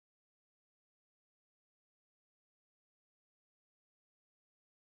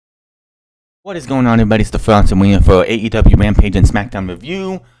What is going on, everybody? It's the France and we're for AEW Rampage and SmackDown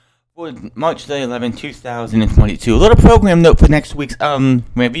review for March 11, 2022. A little program note for next week's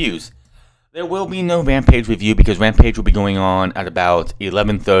reviews. There will be no Rampage review because Rampage will be going on at about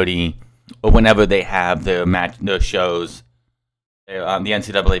 11:30 or whenever they have their shows. The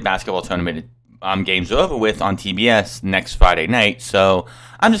NCAA basketball tournament games are over with on TBS next Friday night. So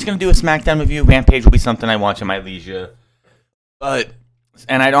I'm just gonna do a SmackDown review. Rampage will be something I watch at my leisure,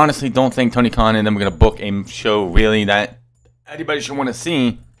 and I honestly don't think Tony Khan and them are going to book a show really that anybody should want to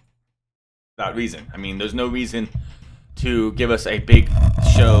see without reason. I mean, there's no reason to give us a big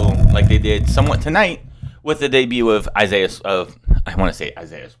show like they did somewhat tonight with the debut of I want to say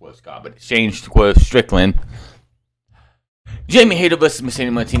Isaiah Swerve, but it's changed to Strickland. Jamie Hayter versus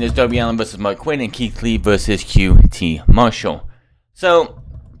Mercedes Martinez, Darby Allin versus Mark Quinn, and Keith Lee versus QT Marshall. So,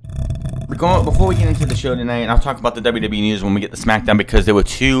 before we get into the show tonight, I'll talk about the WWE news when we get to SmackDown because there were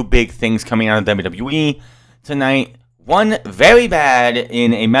two big things coming out of WWE tonight. One very bad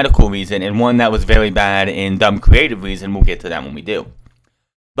in a medical reason, and one that was very bad in dumb creative reason. We'll get to that when we do.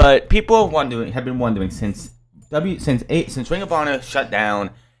 But people have been wondering since Ring of Honor shut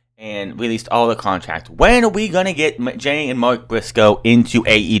down and released all the contracts, when are we gonna get Jay and Mark Briscoe into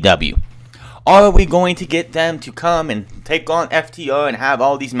AEW? Are we going to get them to come and take on FTR and have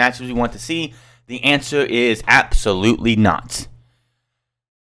all these matches we want to see? The answer is absolutely not.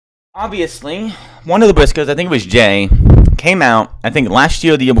 Obviously, one of the Briscoes, I think it was Jay, came out, I think last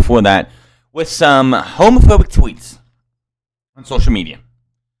year or the year before that, with some homophobic tweets on social media.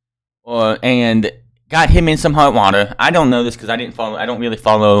 And got him in some hot water. I don't know this because I don't really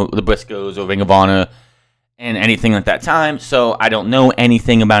follow the Briscoes or Ring of Honor and anything at that time, so I don't know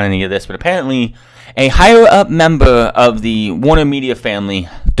anything about any of this, but apparently a higher-up member of the Warner Media family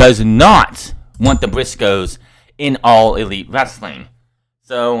does not want the Briscoes in All Elite Wrestling.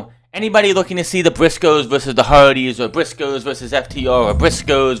 So, anybody looking to see the Briscoes versus the Hardys, or Briscoes versus FTR, or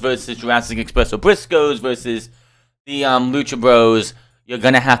Briscoes versus Jurassic Express, or Briscoes versus the Lucha Bros, you're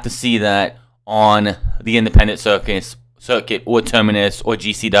going to have to see that on the independent circuit or Terminus or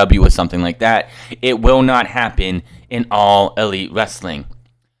GCW or something like that. It will not happen in All Elite Wrestling.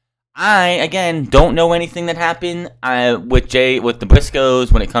 I, again, don't know anything that happened with the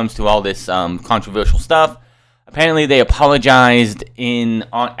Briscoes when it comes to all this controversial stuff. Apparently they apologized at an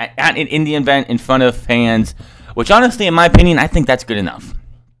indie event in front of fans, which honestly, in my opinion, I think that's good enough.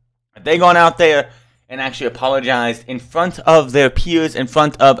 If they gone out there and actually apologized in front of their peers, in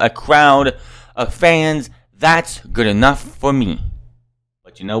front of a crowd of fans, that's good enough for me.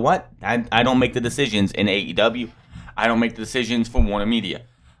 But you know what? I don't make the decisions in AEW. I don't make the decisions for Warner Media.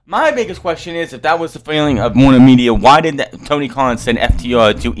 My biggest question is, if that was the feeling of Warner Media, why did Tony Khan send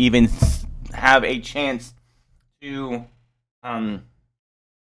FTR to even have a chance to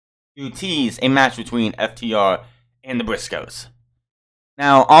tease a match between FTR and the Briscoes?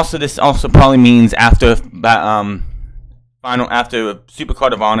 Now, this also probably means after Supercard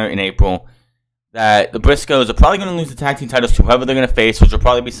of Honor in April, that the Briscoes are probably going to lose the tag team titles to whoever they're going to face, which will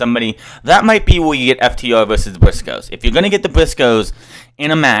probably be somebody. That might be where you get FTR versus the Briscoes. If you're going to get the Briscoes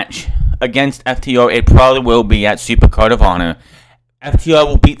in a match against FTR, it probably will be at Supercard of Honor. FTR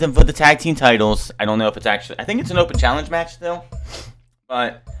will beat them for the tag team titles. I don't know if it's actually... I think it's an open challenge match still.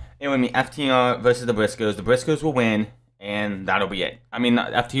 But it would be FTR versus the Briscoes. The Briscoes will win, and that'll be it. I mean,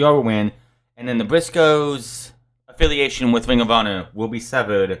 FTR will win, and then the Briscoes' affiliation with Ring of Honor will be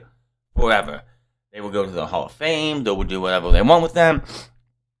severed forever. They will go to the Hall of Fame. They will do whatever they want with them.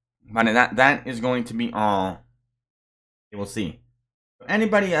 But that is going to be all. We will see.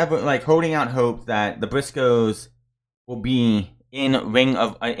 Anybody ever holding out hope that the Briscoes will be in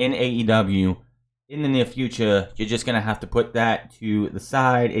AEW in the near future? You're just gonna have to put that to the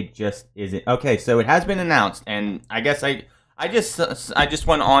side. It just isn't. Okay, so it has been announced, and I guess I just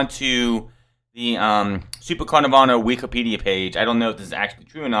went on to the Supercard of Honor Wikipedia page. I don't know if this is actually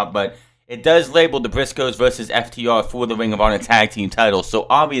true or not, but it does label the Briscoes versus FTR for the Ring of Honor tag team title. So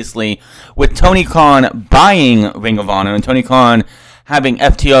obviously, with Tony Khan buying Ring of Honor and Tony Khan having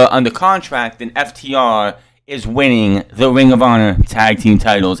FTR under contract, then FTR is winning the Ring of Honor tag team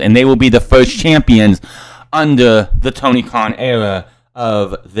titles, and they will be the first champions under the Tony Khan era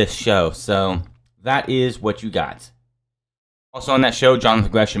of this show. So that is what you got. Also on that show,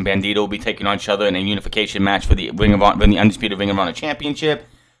 Jonathan Gresham and Bandito will be taking on each other in a unification match for the Undisputed Ring of Honor Championship.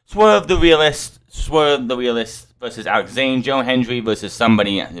 Swerve the Realist versus Alex Zane. Joe Hendry versus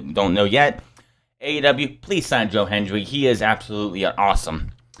somebody I don't know yet. AEW, please sign Joe Hendry. He is absolutely awesome.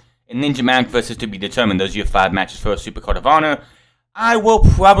 And Ninja Mac versus To Be Determined. Those are your 5 matches for Supercard of Honor. I will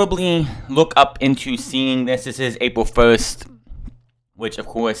probably look up into seeing this. This is April 1st, which of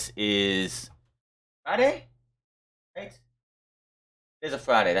course is Friday? Right? There's a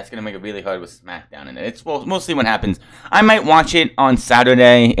Friday. That's gonna make it really hard with SmackDown in it. It's mostly what happens. I might watch it on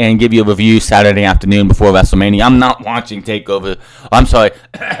Saturday and give you a review Saturday afternoon before WrestleMania. I'm not watching TakeOver. I'm sorry,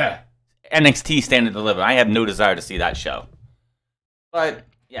 NXT Stand and Deliver. I have no desire to see that show. But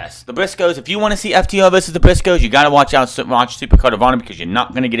yes, the Briscoes. If you want to see FTR versus the Briscoes, you gotta watch Supercard of Honor because you're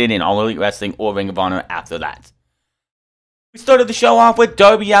not gonna get it in All Elite Wrestling or Ring of Honor after that. We started the show off with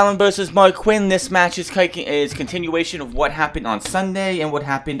Darby Allin versus Mark Quinn. This match is continuation of what happened on Sunday and what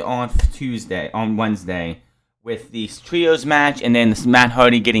happened on Wednesday, with the trios match, and then Matt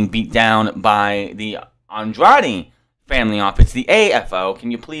Hardy getting beat down by the Andrade family office, the AFO. Can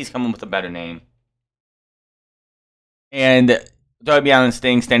you please come up with a better name? And Darby Allin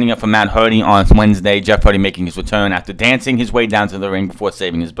Sting standing up for Matt Hardy on Wednesday. Jeff Hardy making his return after dancing his way down to the ring before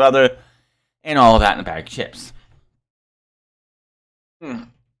saving his brother, and all of that in a bag of chips.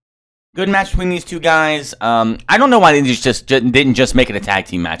 Good match between these two guys. I don't know why they didn't just make it a tag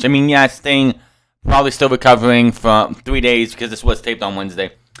team match. I mean, yeah, Sting probably still recovering from 3 days because this was taped on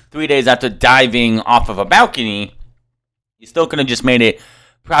Wednesday. 3 days after diving off of a balcony, you still could have just made it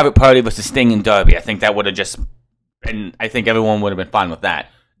Private Party versus Sting and Darby. I think that would have just been, I think everyone would have been fine with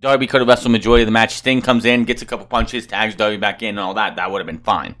that. Darby could have wrestled majority of the match. Sting comes in, gets a couple punches, tags Darby back in, and all that. That would have been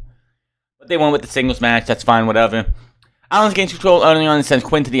fine. But they went with the singles match. That's fine, whatever. Allin gains control early on and sends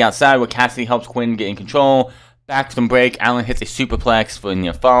Quinn to the outside, where Cassidy helps Quinn get in control. Back from break, Allin hits a superplex for a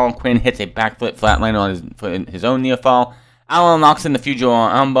near fall. Quinn hits a backflip flatline on his own near fall. Allin locks in the Future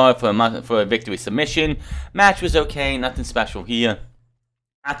armbar for a victory submission. Match was okay, nothing special here.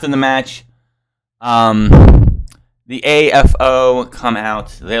 After the match, the AFO come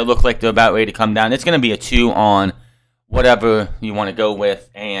out. They look like they're about ready to come down. It's going to be a 2 on whatever you want to go with,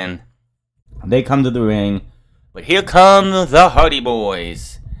 and they come to the ring. But here come the Hardy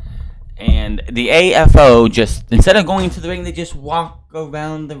Boys. And the AFO just, instead of going to the ring, they just walk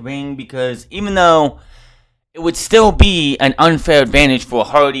around the ring, because even though it would still be an unfair advantage for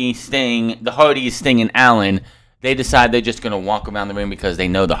the Hardys, Sting, and Allin, they decide they're just going to walk around the ring because they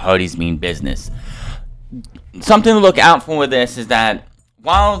know the Hardys mean business. Something to look out for with this is that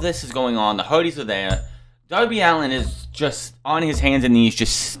while this is going on, the Hardys are there. Darby Allin is just on his hands and knees,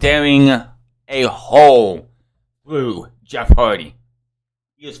 just staring a hole through Jeff Hardy.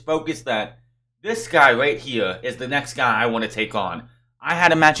 He is focused that this guy right here is the next guy I want to take on. I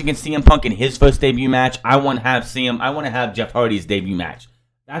had a match against CM Punk in his first debut match. I want to have Jeff Hardy's debut match.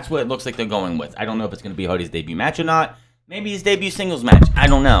 That's what it looks like they're going with. I don't know if it's going to be Hardy's debut match or not. Maybe his debut singles match. I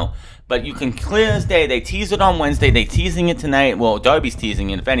don't know. But you can clear as day. They teased it on Wednesday. They're teasing it tonight. Well, Darby's teasing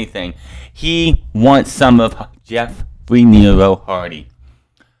it, if anything. He wants some of Jeff Nero Hardy.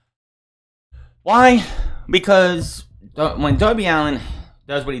 Why? Because when Darby Allin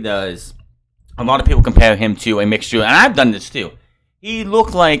does what he does, a lot of people compare him to a mixture, and I've done this too. He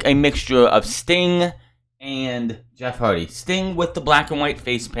looked like a mixture of Sting and Jeff Hardy. Sting with the black and white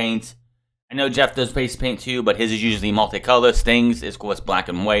face paint. I know Jeff does face paint too, but his is usually multicolor. Sting's is, of course, black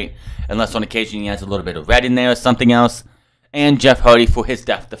and white, unless on occasion he has a little bit of red in there or something else. And Jeff Hardy for his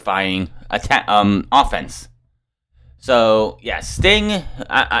death-defying offense. So, yeah, Sting,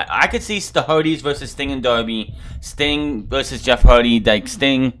 I could see the Hardys versus Sting and Darby. Sting versus Jeff Hardy, like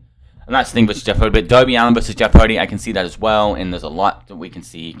not Sting versus Jeff Hardy, but Darby Allin versus Jeff Hardy. I can see that as well, and there's a lot that we can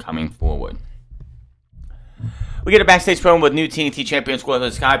see coming forward. We get a backstage promo with new TNT champion Scorpio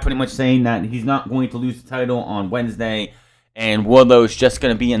Sky pretty much saying that he's not going to lose the title on Wednesday, and Wardlow's just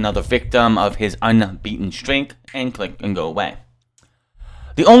going to be another victim of his unbeaten streak, and click and go away.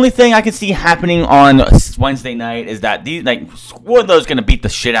 The only thing I can see happening on Wednesday night is that Wardlow's going to beat the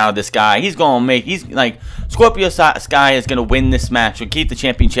shit out of this guy. Scorpio Sky is going to win this match or keep the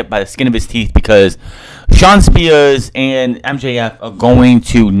championship by the skin of his teeth, because Shawn Spears and MJF are going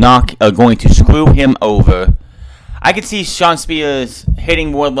to screw him over. I could see Shawn Spears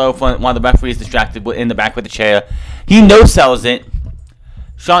hitting Wardlow while the referee is distracted in the back with the chair. He no-sells it.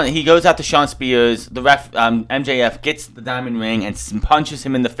 He goes out to Shawn Spears. The MJF gets the diamond ring and punches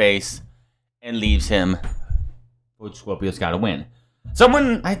him in the face and leaves him for Scorpio Sky to win.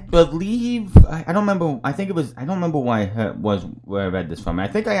 Someone, I believe, I don't remember. I don't remember where I read this from. I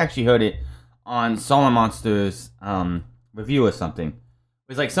think I actually heard it on Solid Monster's review or something. It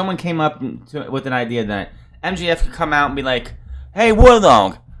was like someone came up with an idea that MJF could come out and be like, "Hey,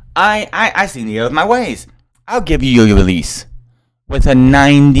 Wardlow, I see the error of my ways. I'll give you your release with a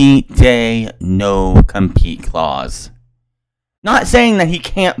 90-day no-compete clause." Not saying that he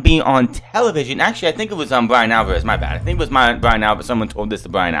can't be on television. Actually, I think it was on Brian Alvarez. My bad. I think it was Brian Alvarez. Someone told this to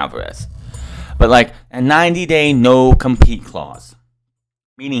Brian Alvarez. But like a 90-day no-compete clause,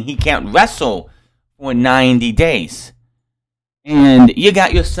 meaning he can't wrestle for 90 days. And you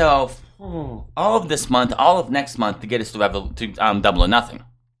got yourself all of this month, all of next month to get us to Double or Nothing.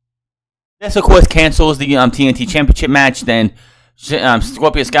 This, of course, cancels the TNT Championship match. Then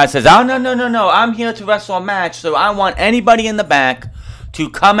Scorpio Sky says, oh, no, I'm here to wrestle a match, so I want anybody in the back to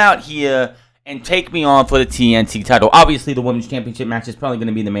come out here and take me on for the TNT title. Obviously, the Women's Championship match is probably going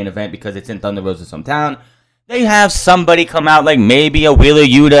to be the main event because it's in Thunder Rosa's hometown. They have somebody come out, like maybe a Wheeler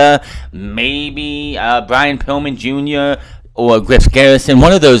Yuta, maybe Brian Pillman Jr., or Griff Garrison,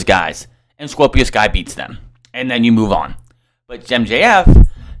 one of those guys, and Scorpio Sky beats them. And then you move on. But MJF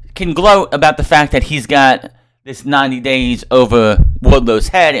can gloat about the fact that he's got this 90 days over Wardlow's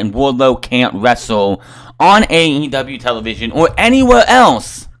head, and Wardlow can't wrestle on AEW television or anywhere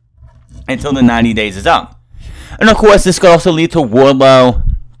else until the 90 days is up. And of course, this could also lead to Wardlow,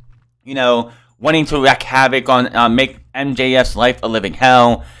 wanting to wreak havoc on, make MJF's life a living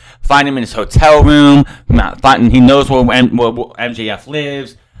hell, find him in his hotel room, he knows where MJF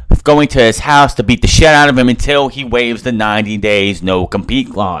lives, going to his house to beat the shit out of him until he waives the 90 days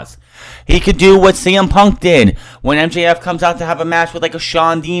no-compete clause. He could do what CM Punk did when MJF comes out to have a match with like a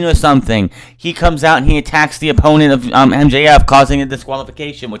Shawn Dean or something. He comes out and he attacks the opponent of MJF, causing a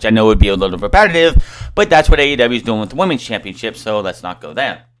disqualification, which I know would be a little repetitive, but that's what AEW is doing with the Women's Championship, so let's not go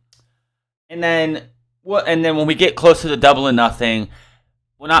there. And then when we get close to the Double or Nothing,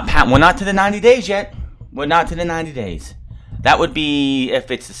 we're not to the 90 days yet. We're not to the 90 days. That would be,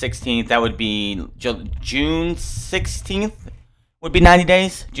 if it's the 16th, that would be June 16th would be 90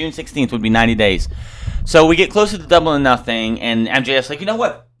 days. June 16th would be 90 days. So we get closer to Double or Nothing, and MJF's like, you know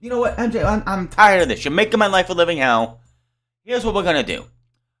what, MJ, I'm tired of this. You're making my life a living hell. Here's what we're gonna do.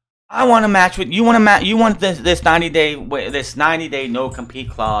 I want a match with you. You want this 90 day no compete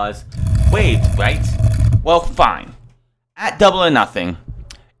clause waived, right? Well, fine. At Double or Nothing,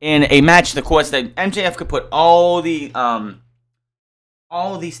 in a match, of course, that MJF could put all the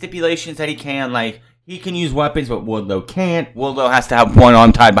stipulations that he can, like he can use weapons, but Wardlow can't. Wardlow has to have one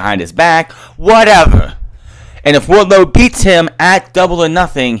arm tied behind his back, whatever. And if Wardlow beats him at Double or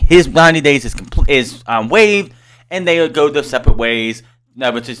Nothing, his 90 days is waived, and they go their separate ways,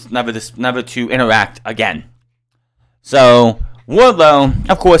 never to interact again. So Wardlow,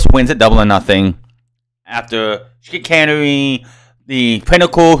 of course, wins at Double or Nothing after chicanery. The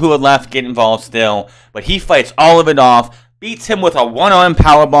Pinnacle, who are left, get involved still, but he fights all of it off, beats him with a one-arm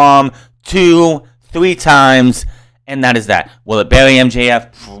powerbomb 2-3 times, and that is that. Will it bury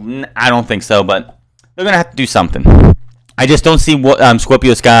MJF? I don't think so, but they're going to have to do something. I just don't see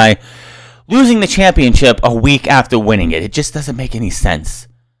Scorpio Sky losing the championship a week after winning it. It just doesn't make any sense.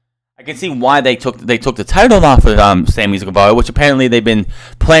 I can see why they took the title off of Sami Guevara, which apparently they've been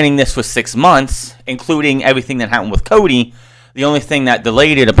planning this for 6 months, including everything that happened with Cody. The only thing that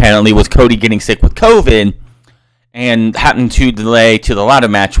delayed it, apparently, was Cody getting sick with COVID and happened to delay to the ladder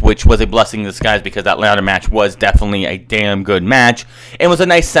match, which was a blessing in disguise because that ladder match was definitely a damn good match. It was a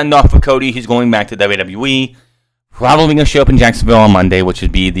nice send-off for Cody. He's going back to WWE. Probably going to show up in Jacksonville on Monday, which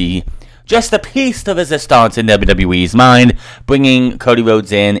would be just a piece of resistance in WWE's mind, bringing Cody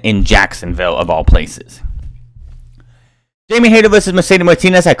Rhodes in Jacksonville, of all places. Jamie Hayter versus Mercedes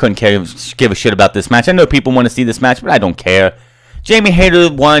Martinez. I couldn't give a shit about this match. I know people want to see this match, but I don't care. Jamie Hayter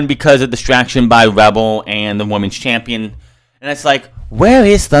won because of distraction by Rebel and the Women's Champion. And it's like, where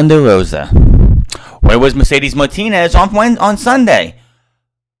is Thunder Rosa? Where was Mercedes Martinez on Sunday?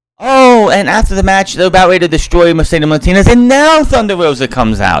 Oh, and after the match, they're about ready to destroy Mercedes Martinez, and now Thunder Rosa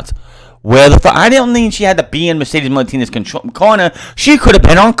comes out. Where the fuck? I didn't think she had to be in Mercedes Martinez's corner. She could have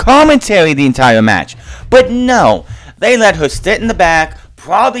been on commentary the entire match. But no. They let her sit in the back,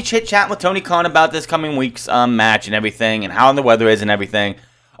 probably chit-chat with Tony Khan about this coming week's match and everything, and how the weather is and everything.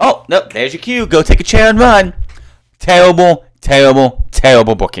 Oh, nope, there's your cue. Go take a chair and run. Terrible, terrible,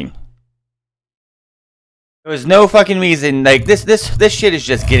 terrible booking. There was no fucking reason. Like, this shit is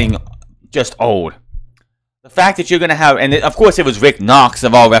just getting old. The fact that you're going to have, and of course it was Rick Knox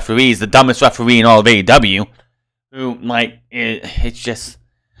of all referees, the dumbest referee in all of AEW, who, like, it's just...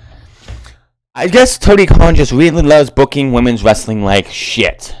 I guess Tony Khan just really loves booking women's wrestling like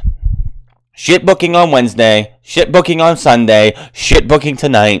shit. Shit booking on Wednesday, shit booking on Sunday, shit booking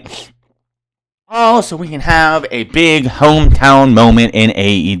tonight. Oh, so we can have a big hometown moment in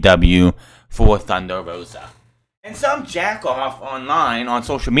AEW for Thunder Rosa. And some jackoff online on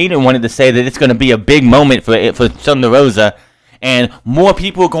social media wanted to say that it's going to be a big moment for Thunder Rosa. And more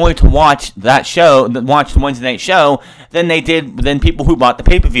people are going to watch that show, watch the Wednesday night show, than people who bought the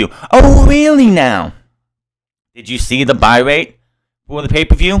pay-per-view. Oh, really now? Did you see the buy rate for the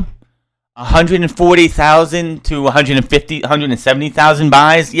pay-per-view? 140,000 to 170,000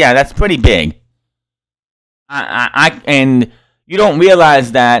 buys? Yeah, that's pretty big. And you don't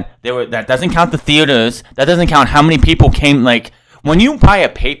realize that that doesn't count the theaters. That doesn't count how many people came. Like, when you buy a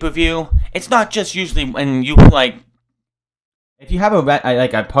pay-per-view, it's not just usually when you, like, if you have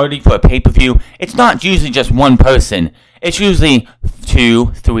a party for a pay-per-view, it's not usually just one person. It's usually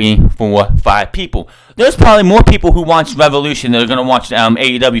 2, 3, 4, 5 people. There's probably more people who watch Revolution that are going to watch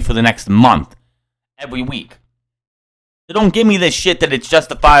AEW for the next month, every week. So don't give me this shit that it's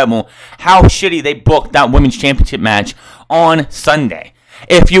justifiable how shitty they booked that women's championship match on Sunday.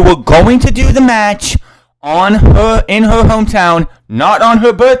 If you were going to do the match in her hometown, not on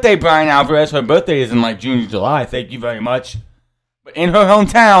her birthday, Brian Alvarez. Her birthday is in like June or July. Thank you very much. But in her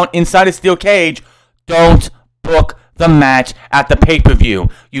hometown, inside a steel cage, don't book the match at the pay-per-view.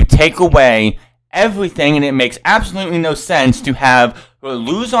 You take away everything, and it makes absolutely no sense to have her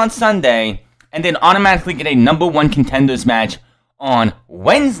lose on Sunday and then automatically get a number 1 contenders match on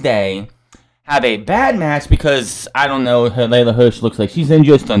Wednesday. Have a bad match because, I don't know, Layla Hirsch looks like she's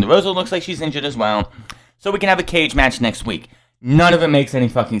injured. Thunder Rosa looks like she's injured as well. So we can have a cage match next week. None of it makes any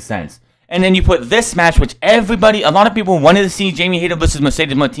fucking sense. And then you put this match, which a lot of people wanted to see, Jamie Hayter versus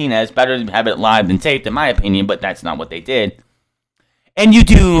Mercedes Martinez. Better to have it live than taped, in my opinion, but that's not what they did. And you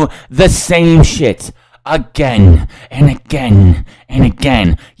do the same shit again and again and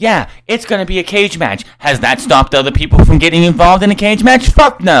again. Yeah, it's gonna be a cage match. Has that stopped other people from getting involved in a cage match?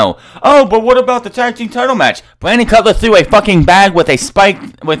 Fuck no. Oh, but what about the tag team title match? Brandon Cutler threw a fucking bag with a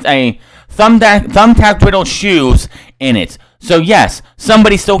thumbtack riddled shoes in it. So yes,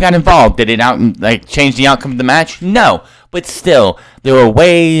 somebody still got involved. Did it change the outcome of the match? No. But still, there are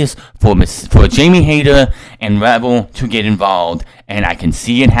ways for Jamie Hayter and Rebel to get involved, and I can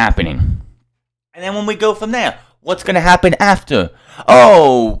see it happening. And then when we go from there, what's going to happen after?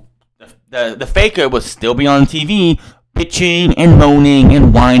 Oh, the faker will still be on TV, bitching and moaning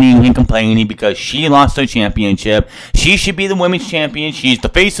and whining and complaining because she lost her championship. She should be the women's champion. She's the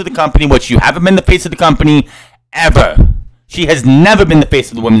face of the company, which you haven't been the face of the company ever. She has never been the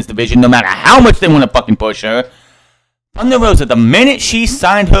face of the women's division, no matter how much they want to fucking push her. Thunder Rosa, the minute she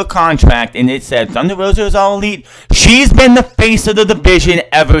signed her contract and it said Thunder Rosa is all elite, she's been the face of the division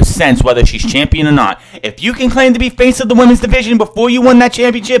ever since, whether she's champion or not. If you can claim to be face of the women's division before you won that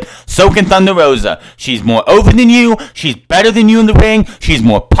championship, so can Thunder Rosa. She's more over than you. She's better than you in the ring. She's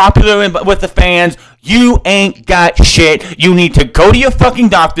more popular with the fans. You ain't got shit. You need to go to your fucking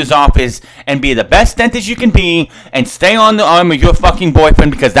doctor's office and be the best dentist you can be and stay on the arm of your fucking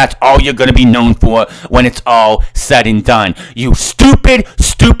boyfriend because that's all you're going to be known for when it's all said and done. You stupid,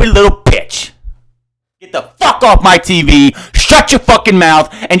 stupid little bitch. Get the fuck off my TV, shut your fucking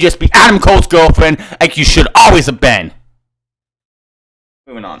mouth, and just be Adam Cole's girlfriend like you should always have been.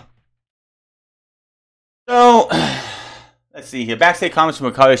 Moving on. So, let's see here. Backstage comments from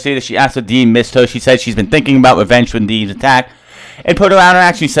Ricardo stated she asked if Dean missed her. She said she's been thinking about revenge from Dean's attack and put her out of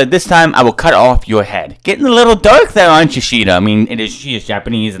action. She said, "This time I will cut off your head." Getting a little dark there, aren't you, Sheeta? I mean, she is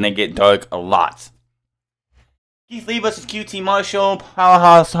Japanese and they get dark a lot. Keith Lee versus QT Marshall.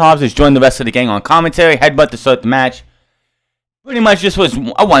 Powerhouse Hobbs has joined the rest of the gang on commentary. Headbutt to start the match. Pretty much this was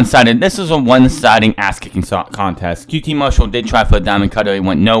a one-sided ass-kicking contest. QT Marshall did try for a diamond cutter. He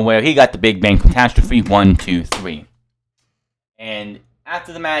went nowhere. He got the Big Bang Catastrophe. 1, 2, 3. And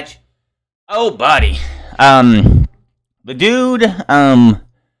after the match, oh buddy, the dude,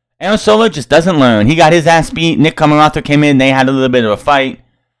 Aaron Solo just doesn't learn. He got his ass beat. Nick Comoroto came in. They had a little bit of a fight.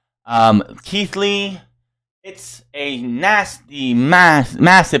 Keith Lee, it's a nasty,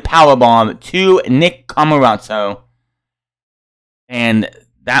 massive powerbomb to Nick Comoroto. And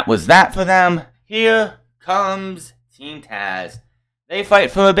that was that for them. Here comes Team Taz. They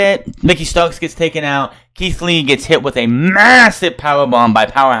fight for a bit. Mickey Starks gets taken out. Keith Lee gets hit with a massive powerbomb by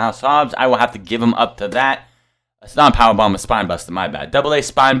Powerhouse Hobbs. I will have to give him up to that. It's not a powerbomb, a spinebuster, my bad. Double A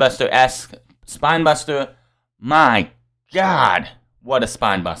spinebuster-esque. Spinebuster. My God, what a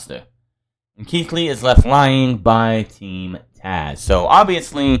spinebuster. And Keith Lee is left lying by Team Taz. So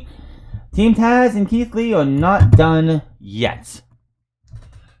obviously, Team Taz and Keith Lee are not done yet.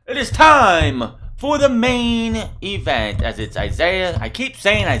 It is time for the main event, as it's Isaiah. I keep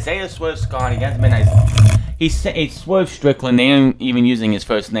saying Isaiah Swerve Scott. He hasn't been Isaiah. He's Swerve Strickland. They aren't even using his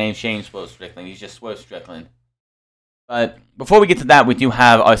first name, Shane Swerve Strickland. He's just Swerve Strickland. But before we get to that, we do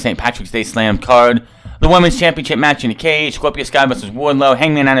have our St. Patrick's Day Slam card. The Women's Championship match in the cage. Scorpio Sky versus Wardlow.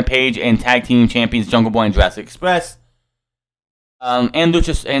 Hangman Adam Page and Tag Team Champions Jungle Boy and Jurassic Express. And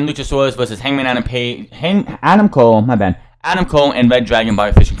Luchasaurus versus Hangman Adam Page. Adam Cole and Red Dragon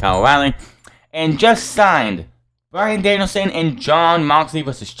Bobby Fish and Kyle O'Reilly. And just signed Bryan Danielson and Jon Moxley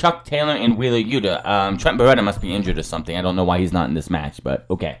versus Chuck Taylor and Wheeler Yuta. Trent Beretta must be injured or something. I don't know why he's not in this match, but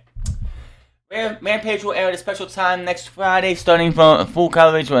okay. Rampage will air at a special time next Friday, starting from full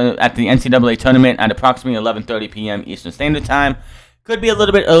coverage at the NCAA tournament at approximately 11:30 p.m. Eastern Standard Time. Could be a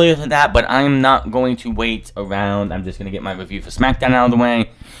little bit earlier than that, but I'm not going to wait around. I'm just going to get my review for SmackDown out of the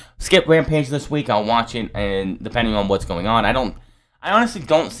way. Skip Rampage this week. I'll watch it, and depending on what's going on, I honestly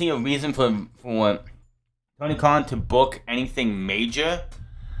don't see a reason for Tony Khan to book anything major.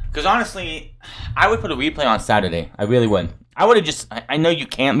 Because honestly, I would put a replay on Saturday. I really would. I would have just... I know you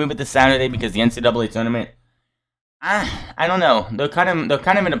can't move it to Saturday because the NCAA tournament... I don't know. They're kind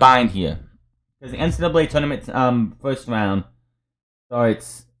of in a bind here. Because the NCAA tournament first round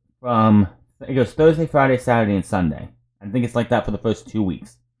starts from... It goes Thursday, Friday, Saturday, and Sunday. I think it's like that for the first 2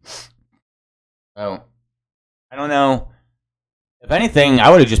 weeks. So, I don't know. If anything, I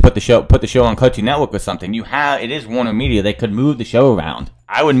would have just put the show on Cartoon Network or something. It is Warner Media. They could move the show around.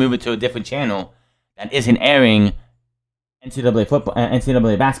 I would move it to a different channel that isn't airing NCAA football,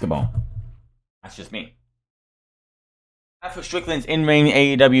 NCAA basketball. That's just me. After Strickland's in-ring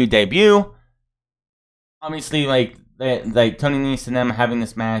AEW debut, obviously, like Tony Nese and them having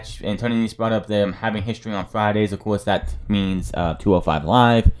this match, and Tony Nese brought up them having history on Fridays. Of course, that means 205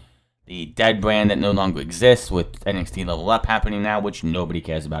 Live, the dead brand that no longer exists, with NXT Level Up happening now, which nobody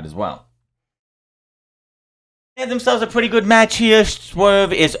cares about as well. They had themselves a pretty good match here.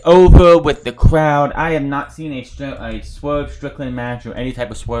 Swerve is over with the crowd. I have not seen a Swerve Strickland match or any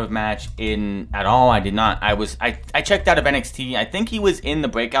type of Swerve match at all. I did not. I checked out of NXT. I think he was in the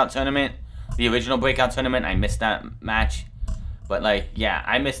breakout tournament, the original breakout tournament. I missed that match. But like, yeah,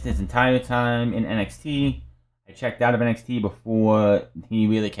 I missed his entire time in NXT. I checked out of NXT before he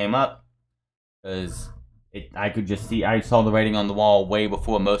really came up. Because I could just see, I saw the writing on the wall way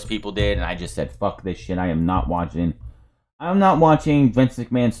before most people did, and I just said, fuck this shit, I'm not watching Vince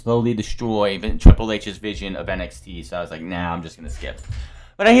McMahon slowly destroy Triple H's vision of NXT, so I was like, nah, I'm just gonna skip.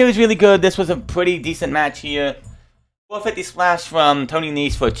 But I hear it was really good. This was a pretty decent match here. 450 splash from Tony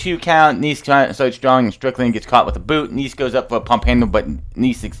Nese for a 2 count. Nese starts drawing, and Strickland gets caught with a boot. Nese goes up for a pump handle, but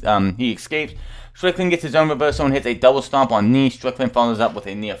Nese, he escapes. Strickland gets his own reversal and hits a double stomp on Nese. Strickland follows up with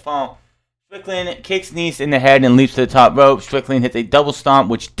a near fall. Strickland kicks Nese in the head and leaps to the top rope. Strickland hits a double stomp,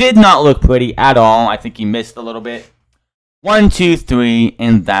 which did not look pretty at all. I think he missed a little bit. 1, 2, 3,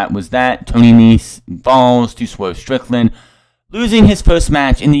 and that was that. Tony Nese falls to Swerve Strickland, losing his first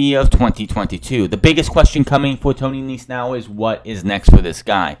match in the year of 2022. The biggest question coming for Tony Nese now is, what is next for this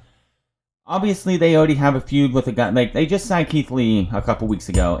guy? Obviously, they already have a feud with a guy. Like, they just signed Keith Lee a couple weeks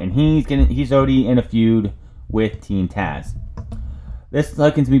ago, and he's already in a feud with Team Taz. This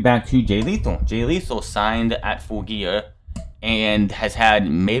likens me back to Jay Lethal. Jay Lethal signed at Full Gear and has had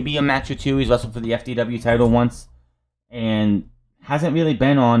maybe a match or two. He's wrestled for the FTW title once and hasn't really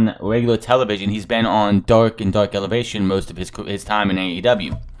been on regular television. He's been on Dark and Dark Elevation most of his time in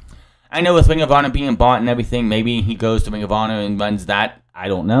AEW. I know with Ring of Honor being bought and everything, maybe he goes to Ring of Honor and runs that. I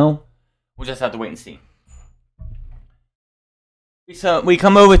don't know. We'll just have to wait and see. So we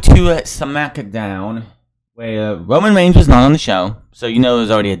come over to SmackDown, where Roman Reigns was not on the show, so you know there's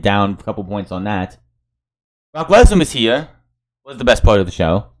already a down couple points on that. Brock Lesnar was here, was the best part of the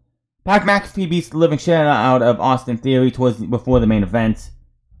show. Pat McAfee beats the living shit out of Austin Theory before the main event,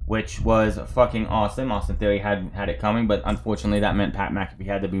 which was fucking awesome. Austin Theory had it coming, but unfortunately that meant Pat McAfee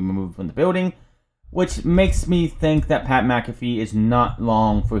had to be removed from the building, which makes me think that Pat McAfee is not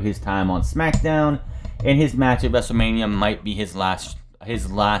long for his time on SmackDown, and his match at WrestleMania might be his last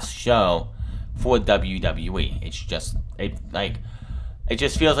show for WWE. It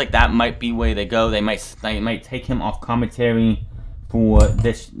just feels like that might be where they go. They might take him off commentary for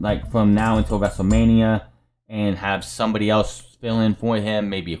this, like, from now until WrestleMania, and have somebody else fill in for him.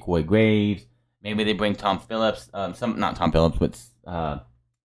 Maybe a Corey Graves. Maybe they bring Tom Phillips. Not Tom Phillips, but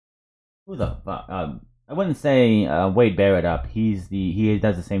who the fuck? I wouldn't say Wade Barrett up. He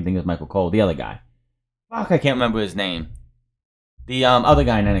does the same thing as Michael Cole, the other guy. Fuck, I can't remember his name. The other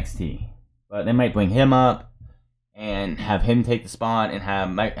guy in NXT. But they might bring him up and have him take the spot and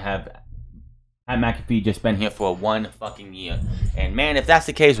have Pat McAfee just been here for 1 fucking year. And man, if that's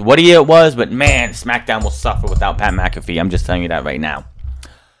the case, what a year it was, but man, SmackDown will suffer without Pat McAfee. I'm just telling you that right now.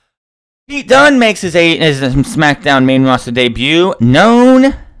 Pete Dunne makes his SmackDown main roster debut.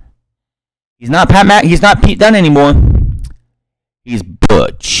 He's not Pete Dunne anymore. He's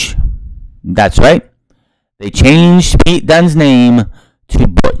Butch. That's right. They changed Pete Dunne's name to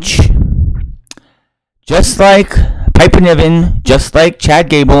Butch. Just like Piper Niven, just like Chad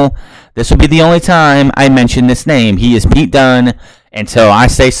Gable, this will be the only time I mention this name. He is Pete Dunne. Until I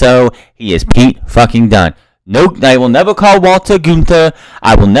say so, he is Pete fucking Dunne. No, I will never call Walter Gunther.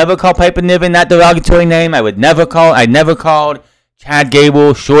 I will never call Piper Niven that derogatory name. I never called Chad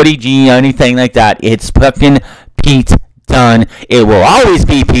Gable, Shorty G, anything like that. It's fucking Pete Dunne. It will always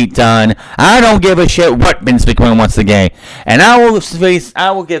be Pete Dunne. I don't give a shit what Vince McMahon wants to gain. And I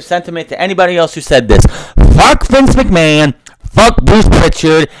will give sentiment to anybody else who said this. Fuck Vince McMahon. Fuck Bruce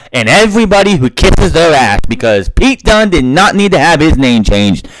Pritchard and everybody who kisses their ass, because Pete Dunne did not need to have his name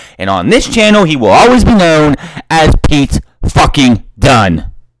changed. And on this channel, he will always be known as Pete fucking Dunne.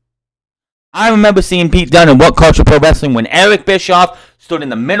 I remember seeing Pete Dunne in What Culture Pro Wrestling when Eric Bischoff stood in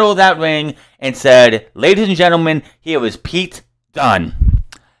the middle of that ring and said, "Ladies and gentlemen, here is Pete Dunne."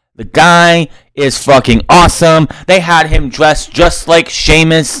 The guy is fucking awesome. They had him dressed just like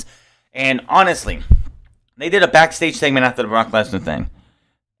Sheamus. And honestly, they did a backstage segment after the Brock Lesnar thing.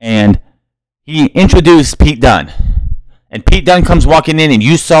 And he introduced Pete Dunne. And Pete Dunne comes walking in, and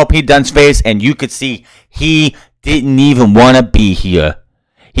you saw Pete Dunne's face, and you could see he didn't even want to be here.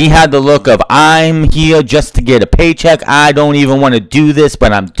 He had the look of, I'm here just to get a paycheck. I don't even want to do this,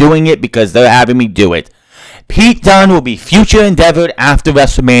 but I'm doing it because they're having me do it. Pete Dunne will be future endeavored after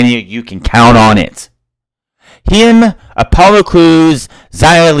WrestleMania. You can count on it. Him, Apollo Crews,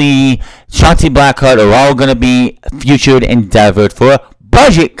 Xia Li, Shotzi Blackheart are all going to be future endeavored for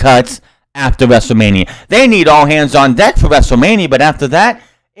budget cuts after WrestleMania. They need all hands on deck for WrestleMania, but after that,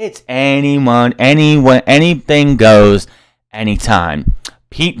 it's anyone, anything goes, anytime.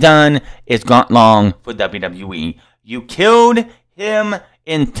 Pete Dunne is gone long for WWE. You killed him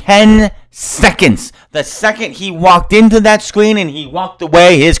in 10 seconds. The second he walked into that screen and he walked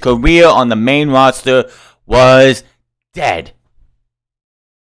away, his career on the main roster was dead.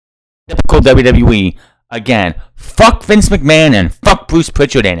 Typical WWE. Again, fuck Vince McMahon and fuck Bruce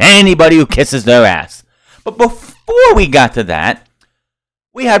Pritchard and anybody who kisses their ass. But before we got to that,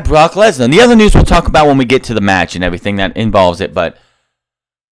 we had Brock Lesnar. The other news we'll talk about when we get to the match and everything that involves it, but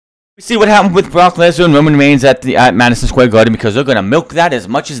we see what happened with Brock Lesnar and Roman Reigns at Madison Square Garden, because they're going to milk that as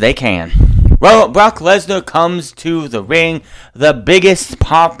much as they can. Well, Brock Lesnar comes to the ring, the biggest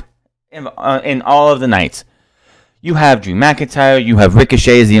pop in all of the nights. You have Drew McIntyre, you have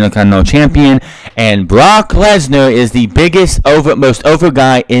Ricochet as the Intercontinental Champion, and Brock Lesnar is the biggest, most over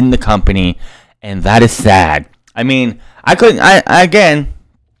guy in the company, and that is sad. I mean, again,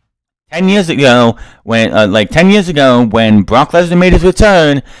 10 years ago, when Brock Lesnar made his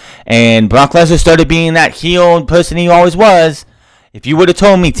return, and Brock Lesnar started being that heel person he always was, if you would have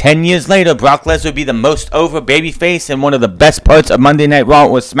told me 10 years later Brock Lesnar would be the most over babyface and one of the best parts of Monday Night Raw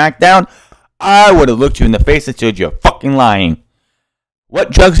or SmackDown, I would have looked you in the face and said, you're fucking lying.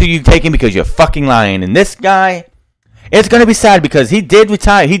 What drugs are you taking? Because you're fucking lying. And this guy, it's going to be sad because he did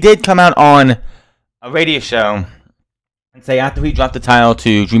retire. He did come out on a radio show and say after he dropped the title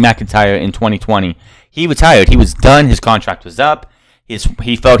to Drew McIntyre in 2020, he retired. He was done. His contract was up.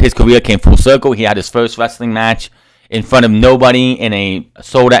 He felt his career came full circle. He had his first wrestling match in front of nobody in a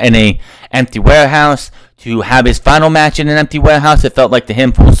empty warehouse. To have his final match in an empty warehouse, it felt like to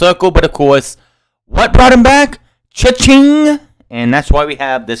him full circle. But of course, what brought him back? Cha-ching! And that's why we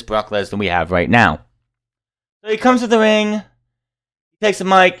have this Brock Lesnar we have right now. So he comes to the ring. He takes the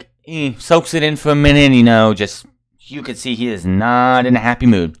mic. He soaks it in for a minute. You can see he is not in a happy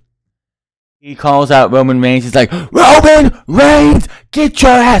mood. He calls out Roman Reigns. He's like, Roman Reigns, get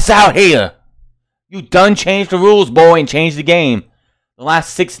your ass out here. You done changed the rules, boy, and changed the game. The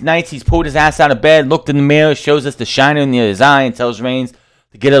last 6 nights, he's pulled his ass out of bed, looked in the mirror, shows us the shiner in his eye, and tells Reigns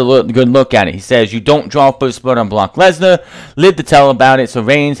to get a good look at it. He says, you don't draw first blood on Brock Lesnar. Live to tell about it, so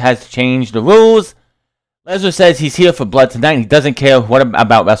Reigns has changed the rules. Lesnar says he's here for blood tonight. He doesn't care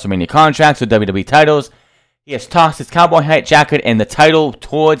about WrestleMania contracts or WWE titles. He has tossed his cowboy hat jacket and the title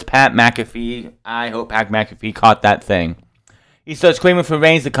towards Pat McAfee. I hope Pat McAfee caught that thing. He starts screaming for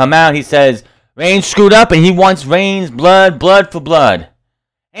Reigns to come out. He says Reigns screwed up and he wants Reigns' blood for blood.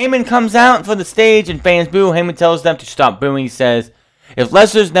 Heyman comes out for the stage and fans boo. Heyman tells them to stop booing. He says, if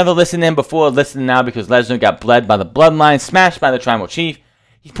Lesnar's never listened to him before, listen now, because Lesnar got bled by the bloodline, smashed by the Tribal Chief.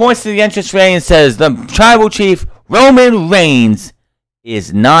 He points to the entranceway and says, the Tribal Chief, Roman Reigns,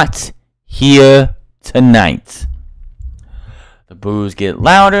 is not here tonight. The boos get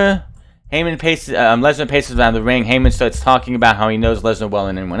louder. Lesnar paces around the ring. Heyman starts talking about how he knows Lesnar well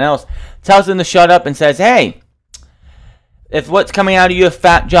than anyone else. Tells him to shut up and says, hey, if what's coming out of your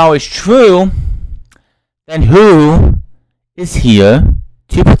fat jaw is true, then who is here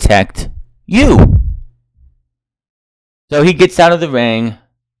to protect you? So he gets out of the ring.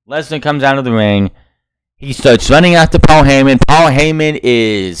 Lesnar comes out of the ring. He starts running after Paul Heyman. Paul Heyman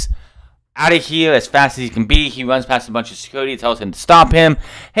is out of here as fast as he can be. He runs past a bunch of security, tells him to stop him.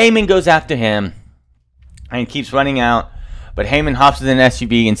 Heyman goes after him and keeps running out. But Heyman hops in an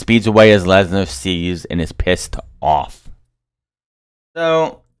SUV and speeds away as Lesnar sees and is pissed off.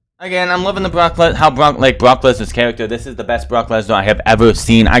 So, again, I'm loving the Brock Lesnar's character. This is the best Brock Lesnar I have ever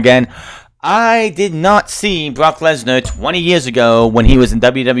seen. Again, I did not see Brock Lesnar 20 years ago when he was in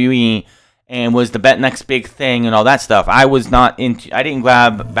WWE and was the next big thing and all that stuff. I didn't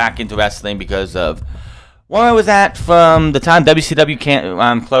grab back into wrestling because of where I was at from the time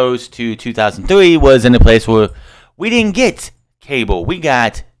WCW closed to 2003 was in a place where we didn't get cable. We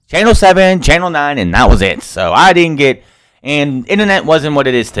got Channel 7, Channel 9, and that was it. So I didn't get... And internet wasn't what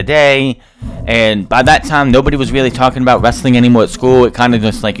it is today, and by that time, nobody was really talking about wrestling anymore at school. It kind of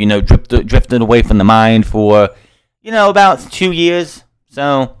just, like, drifted away from the mind for, about 2 years.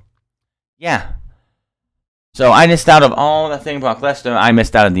 So, yeah. So, I missed out of all the thing Brock Lesnar. I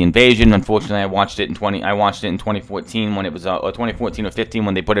missed out of the Invasion. Unfortunately, I watched it in 2014 when it was, or 2014 or 15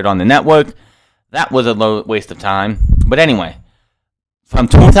 when they put it on the network. That was a waste of time. But anyway. From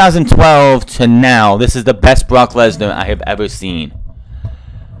 2012 to now, this is the best Brock Lesnar I have ever seen.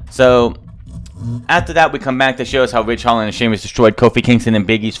 So, after that, we come back to show us how Ridge Holland and Sheamus destroyed Kofi Kingston and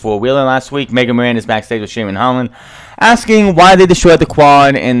Big E's four-wheeler last week. Mega Man is backstage with Sheamus and Holland, asking why they destroyed the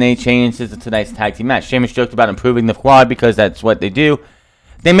quad, and they changed it to tonight's tag team match. Sheamus joked about improving the quad because that's what they do.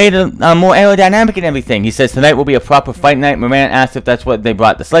 They made it more aerodynamic and everything. He says tonight will be a proper fight night. Moran asked if that's what they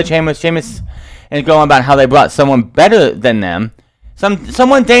brought. The sledgehammer. Sheamus is going about how they brought someone better than them.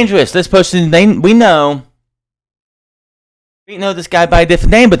 Someone dangerous. This person, we know this guy by a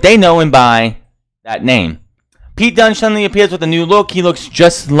different name, but they know him by that name. Pete Dunne suddenly appears with a new look. He looks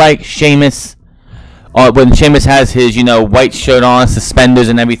just like Sheamus. When Sheamus has his, white shirt on, suspenders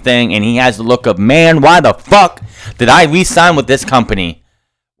and everything, and he has the look of, man, why the fuck did I re-sign with this company?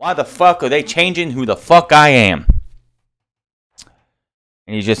 Why the fuck are they changing who the fuck I am?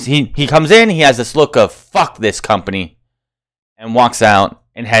 And he comes in, he has this look of, fuck this company. And walks out,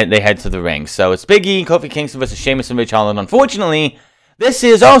 and they head to the ring. So it's Big E, Kofi Kingston versus Sheamus and Ridge Holland. Unfortunately, this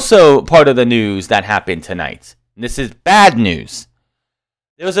is also part of the news that happened tonight. This is bad news.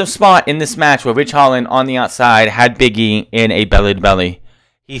 There was a spot in this match where Ridge Holland on the outside had Big E in a belly-to-belly.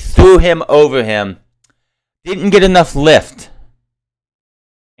 He threw him over him, didn't get enough lift,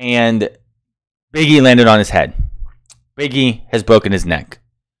 and Big E landed on his head. Big E has broken his neck.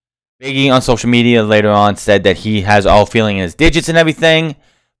 Big E on social media later on said that he has all feeling in his digits and everything,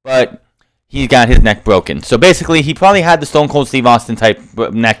 but he got his neck broken. So basically, he probably had the Stone Cold Steve Austin type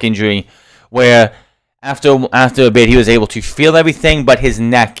neck injury, where after a bit he was able to feel everything, but his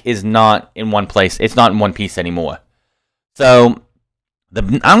neck is not in one place. It's not in one piece anymore. So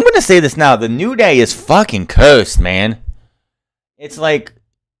I'm gonna say this now: the New Day is fucking cursed, man. It's like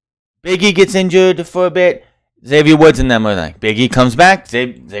Big E gets injured for a bit. Xavier Woods and them are like, Big E comes back,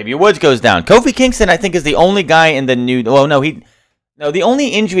 Xavier Woods goes down. Kofi Kingston, I think, is the only guy in the new... Well, no, the only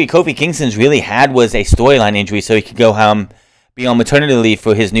injury Kofi Kingston's really had was a storyline injury, so he could go be on maternity leave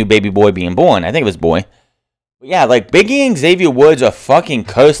for his new baby boy being born. I think it was boy. But yeah, like, Big E and Xavier Woods are fucking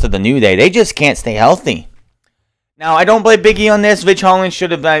cursed of the New Day. They just can't stay healthy. Now, I don't blame Big E on this. Ridge Holland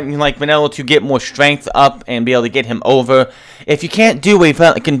should have been able to get more strength up and be able to get him over. If you can't do a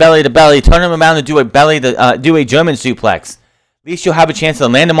fucking belly-to-belly, turn him around and do a German suplex. At least you'll have a chance to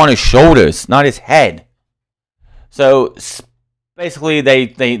land him on his shoulders, not his head. So, basically,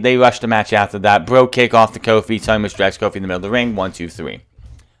 they rushed the match after that. Bro kick off to Kofi. Thomas drags Kofi in the middle of the ring. 1, 2, 3.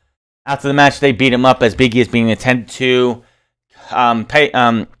 After the match, they beat him up as Big E is being attended to.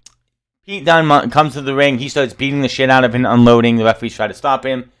 Pete Dunne comes to the ring. He starts beating the shit out of him, unloading. The referees try to stop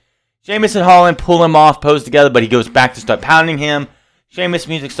him. Sheamus and Holland pull him off, pose together, but he goes back to start pounding him. Sheamus'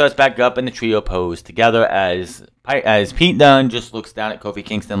 music starts back up, and the trio pose together as Pete Dunne just looks down at Kofi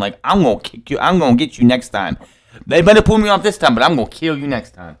Kingston like, I'm going to kick you. I'm going to get you next time. They better pull me off this time, but I'm going to kill you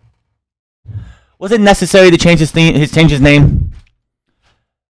next time. Was it necessary to change his name?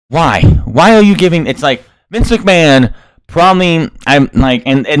 Why? Why are you giving... It's like, Vince McMahon... Probably, I'm like,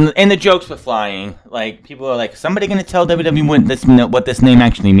 and the jokes were flying. Like, people are like, somebody gonna tell WWE what this name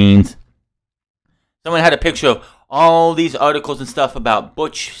actually means? Someone had a picture of all these articles and stuff about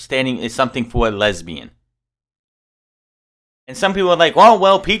Butch standing is something for a lesbian. And some people are like,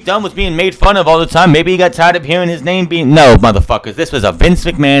 well, Pete Dunne was being made fun of all the time. Maybe he got tired of hearing his name being... No, motherfuckers, this was a Vince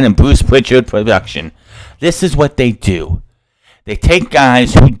McMahon and Bruce Pritchard production. This is what they do. They take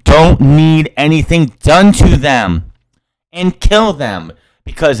guys who don't need anything done to them and kill them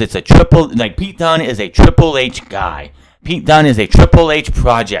because it's a Pete Dunne is a Triple H guy. Pete Dunne is a Triple H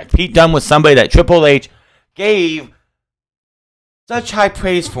project. Pete Dunne was somebody that Triple H gave such high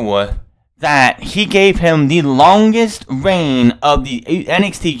praise for that he gave him the longest reign of the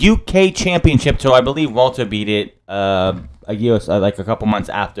NXT UK Championship till I believe Walter beat it a year or so, like a couple months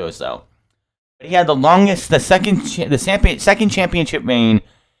after or so. But he had the longest, the second championship reign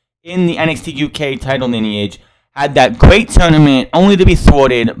in the NXT UK title lineage. Had that great tournament, only to be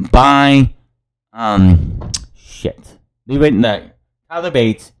thwarted by, Tyler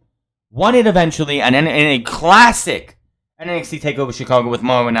Bates. Won it eventually, and in a classic NXT TakeOver Chicago with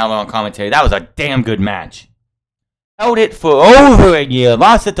Mauro Ranallo on commentary. That was a damn good match. Held it for over a year,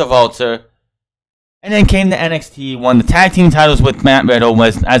 lost it to Walter, and then came to NXT, won the tag team titles with Matt Riddle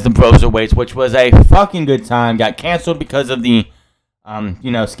as the Broserweights, which was a fucking good time. Got canceled because of the,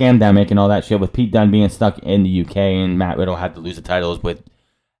 scamdemic and all that shit, with Pete Dunne being stuck in the UK, and Matt Riddle had to lose the titles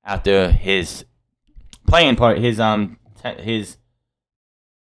after his playing part, his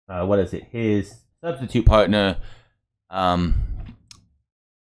substitute partner,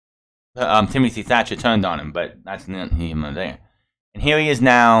 Timothy Thatcher turned on him, but that's not him there. And here he is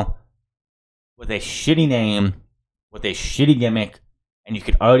now, with a shitty name, with a shitty gimmick, and you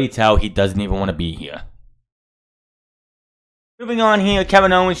can already tell he doesn't even want to be here. Moving on here,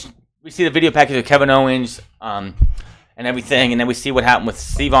 Kevin Owens. We see the video package of Kevin Owens, and everything, and then we see what happened with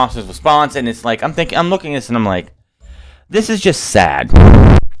Steve Austin's response, and it's like, I'm looking at this, and I'm like, this is just sad.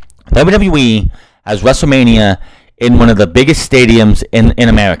 WWE has WrestleMania in one of the biggest stadiums in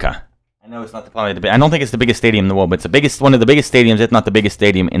America. I know it's not I don't think it's the biggest stadium in the world, but it's one of the biggest stadiums, if not the biggest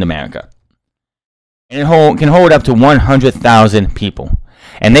stadium in America. And it can hold up to 100,000 people.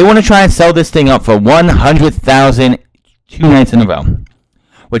 And they want to try and sell this thing up for 100,000 2 nights in a row.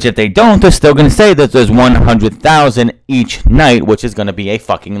 Which if they don't, they're still going to say that there's 100,000 each night, which is going to be a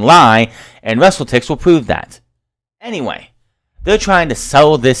fucking lie, and WrestleTix will prove that. Anyway, they're trying to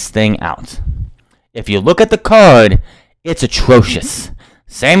sell this thing out. If you look at the card, it's atrocious.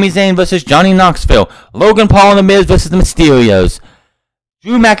 Sami Zayn versus Johnny Knoxville, Logan Paul and The Miz versus the Mysterios,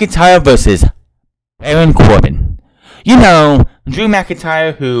 Drew McIntyre versus Baron Corbin. You know, Drew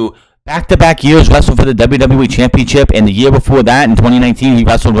McIntyre, who back-to-back years wrestled for the WWE Championship, and the year before that, in 2019, he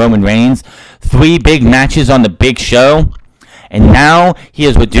wrestled Roman Reigns. 3 big matches on the big show. And now he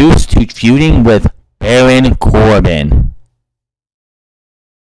is reduced to feuding with Baron Corbin.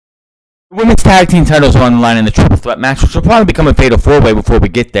 The women's tag team titles are on the line in the triple threat match, which will probably become a fatal 4-way before we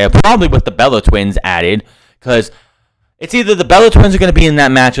get there. Probably with the Bella Twins added, because it's either the Bella Twins are going to be in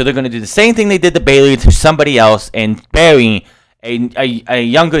that match, or they're going to do the same thing they did to Bayley to somebody else and bury a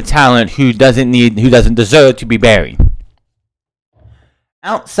younger talent who doesn't deserve to be buried.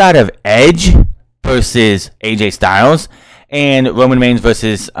 Outside of Edge versus AJ Styles and Roman Reigns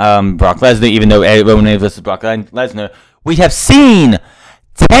versus Brock Lesnar, even though Roman Reigns versus Brock Lesnar, we have seen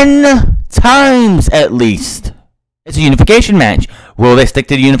 10 times at least. It's a unification match. Will they stick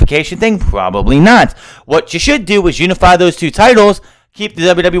to the unification thing? Probably not. What you should do is unify those 2 titles, keep the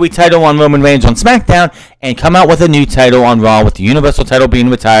WWE title on Roman Reigns on SmackDown, and come out with a new title on Raw, with the Universal title being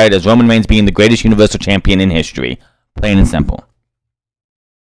retired, as Roman Reigns being the greatest Universal Champion in history. Plain and simple.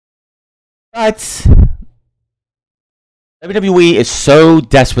 But WWE is so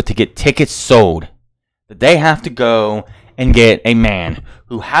desperate to get tickets sold that they have to go and get a man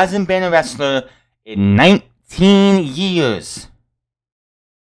who hasn't been a wrestler in 19 years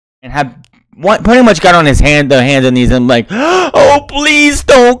and have pretty much got on their hands and knees and like, oh, please,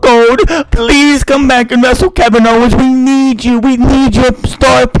 Stone Cold, please come back and wrestle Kevin Owens. We need you. We need your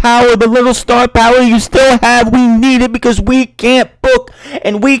star power, the little star power you still have. We need it because we can't book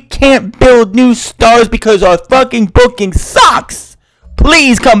and we can't build new stars because our fucking booking sucks.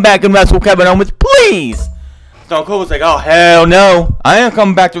 Please come back and wrestle Kevin Owens, please. Stone Cold was like, oh, hell no. I ain't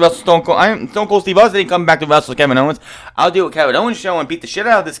coming back to wrestle Stone Cold. Stone Cold Steve Austin ain't coming back to wrestle Kevin Owens. I'll do a Kevin Owens show and beat the shit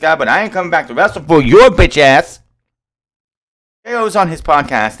out of this guy, but I ain't coming back to wrestle for your bitch ass. KO was on his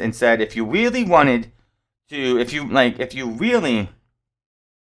podcast and said, if you really wanted to, if you really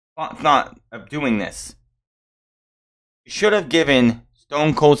thought of doing this, you should have given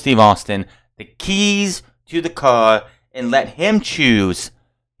Stone Cold Steve Austin the keys to the car and let him choose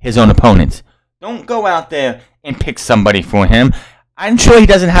his own opponent. Don't go out there and pick somebody for him. I'm sure he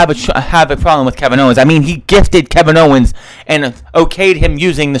doesn't have a problem with Kevin Owens. I mean, he gifted Kevin Owens and okayed him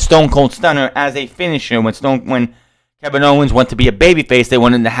using the Stone Cold Stunner as a finisher. When Kevin Owens went to be a babyface, they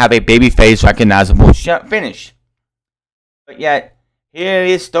wanted to have a babyface recognizable finish. But yet, here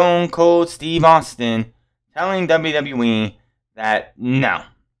is Stone Cold Steve Austin telling WWE that, no,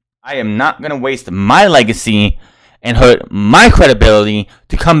 I am not going to waste my legacy and hurt my credibility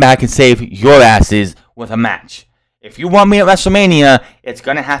to come back and save your asses with a match. If you want me at WrestleMania, it's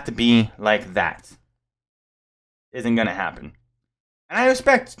going to have to be like that. Isn't going to happen. And I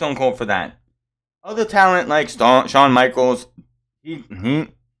respect Stone Cold for that. Other talent like Shawn Michaels, he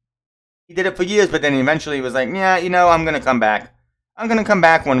did it for years, but then eventually was like, yeah, I'm going to come back. I'm going to come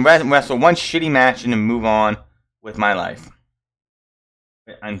back and wrestle one shitty match and then move on with my life.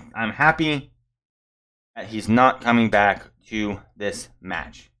 I'm happy that he's not coming back to this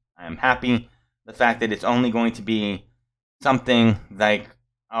match. I'm happy the fact that it's only going to be something like,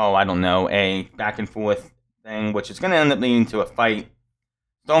 oh, I don't know, a back and forth thing, which is going to end up leading to a fight.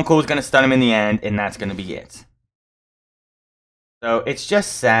 Stone Cold's going to stun him in the end, and that's going to be it. So it's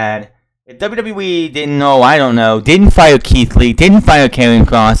just sad. If WWE didn't fire Keith Lee, didn't fire Karrion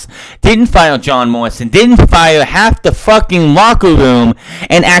Kross, didn't fire John Morrison, didn't fire half the fucking locker room,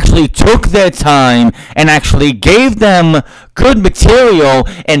 and actually took their time and actually gave them good material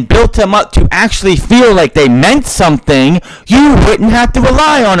and built them up to actually feel like they meant something, you wouldn't have to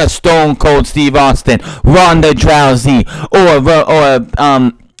rely on a Stone Cold Steve Austin, Ronda Rousey, or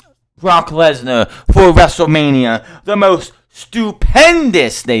Brock Lesnar for WrestleMania, the most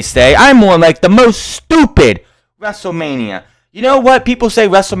stupendous, they say. I'm more like the most stupid WrestleMania. You know what? People say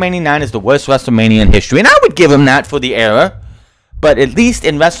WrestleMania 9 is the worst WrestleMania in history, and I would give them that for the era. But at least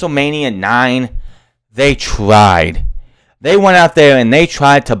in WrestleMania 9, they tried. They went out there and they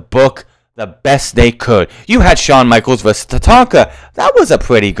tried to book the best they could. You had Shawn Michaels versus Tatanka. That was a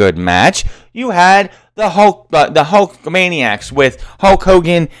pretty good match. You had the Hulkamaniacs with Hulk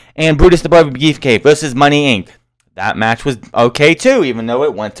Hogan and Brutus the Barber Beefcake versus Money Inc. That match was okay too, even though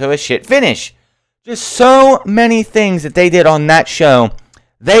it went to a shit finish. Just so many things that they did on that show.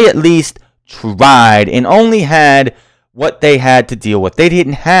 They at least tried and only had what they had to deal with. They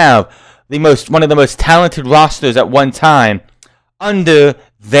didn't have one of the most talented rosters at one time under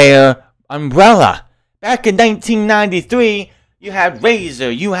their umbrella. Back in 1993, you had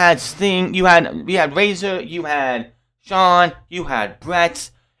Razor, you had Sting, you had Razor, you had Shawn, you had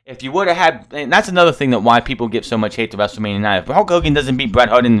Brett. If you would have had, and that's another thing that why people give so much hate to WrestleMania 9. If Hulk Hogan doesn't beat Bret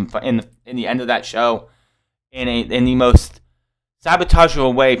Hart in the end of that show in the most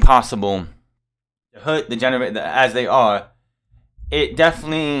sabotageable way possible to hurt the generation as they are, it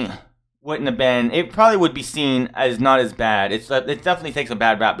definitely wouldn't have been. It probably would be seen as not as bad. It definitely takes a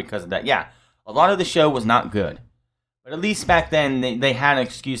bad rap because of that. Yeah, a lot of the show was not good, but at least back then they had an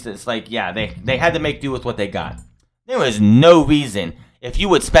excuse that's like, yeah, they had to make do with what they got. There was no reason. If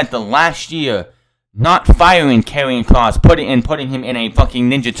you had spent the last year not firing Karrion Kross, putting him in a fucking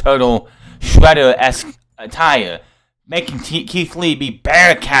Ninja Turtle Shredder-esque attire, making Keith Lee be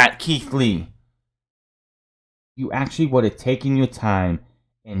Bearcat Keith Lee, you actually would have taken your time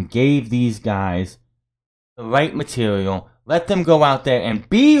and gave these guys the right material, let them go out there and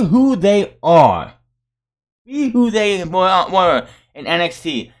be who they are. Be who they were in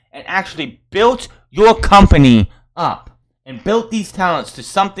NXT, and actually built your company up. And built these talents to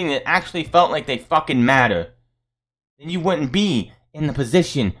something that actually felt like they fucking matter, then you wouldn't be in the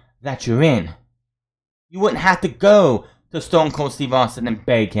position that you're in. You wouldn't have to go to Stone Cold Steve Austin and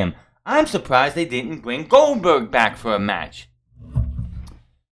beg him. I'm surprised they didn't bring Goldberg back for a match.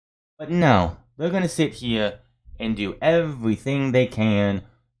 But no, they're going to sit here and do everything they can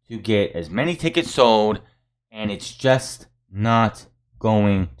to get as many tickets sold, and it's just not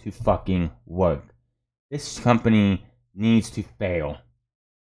going to fucking work. This company needs to fail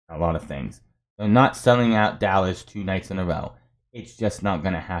a lot of things. They're not selling out Dallas 2 nights in a row. It's just not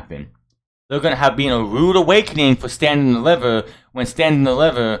going to happen. They're going to have been a rude awakening for Stand and Deliver when Stand and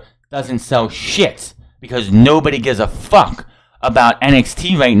Deliver doesn't sell shit because nobody gives a fuck about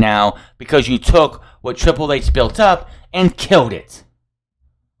NXT right now because you took what Triple H built up and killed it.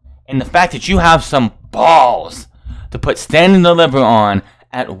 And the fact that you have some balls to put Stand and Deliver on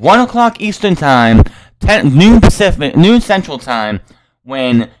at 1 o'clock Eastern Time, noon Central Time,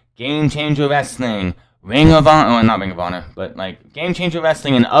 when Game Changer Wrestling, Ring of Honor, well, not Ring of Honor, but like Game Changer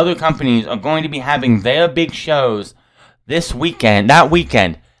Wrestling and other companies are going to be having their big shows that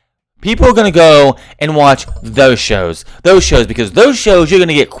weekend. People are going to go and watch those shows because those shows you're going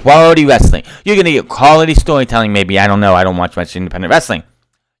to get quality wrestling. You're going to get quality storytelling, maybe. I don't know. I don't watch much independent wrestling.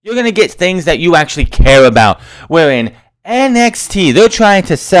 You're going to get things that you actually care about. Where in NXT, they're trying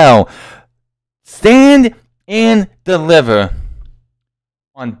to sell Stand and Deliver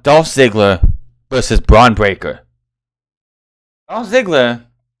on Dolph Ziggler versus Braun Breaker. Dolph Ziggler,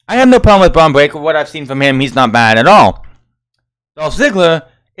 I have no problem with Braun Breaker. What I've seen from him, he's not bad at all. Dolph Ziggler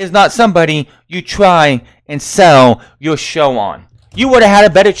is not somebody you try and sell your show on. You would have had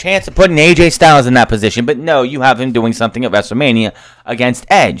a better chance of putting AJ Styles in that position, but no, you have him doing something at WrestleMania against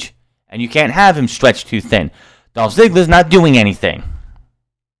Edge. And you can't have him stretched too thin. Dolph Ziggler's not doing anything.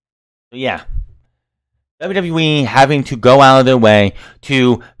 So yeah. WWE having to go out of their way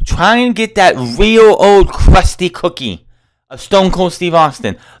to try and get that real old crusty cookie of Stone Cold Steve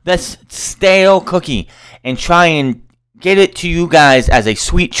Austin, this stale cookie, and try and get it to you guys as a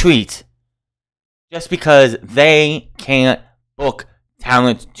sweet treat. Just because they can't book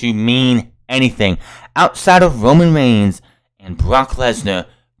talent to mean anything. Outside of Roman Reigns and Brock Lesnar,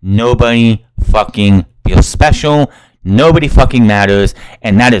 nobody fucking feels special. Nobody fucking matters.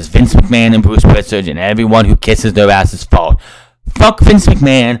 And that is Vince McMahon and Bruce Prichard and everyone who kisses their ass's fault. Fuck Vince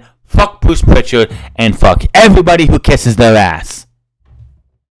McMahon, fuck Bruce Prichard, and fuck everybody who kisses their ass.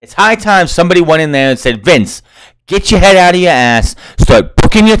 It's high time somebody went in there and said, Vince, get your head out of your ass. Start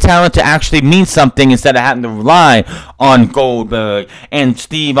booking your talent to actually mean something instead of having to rely on Goldberg and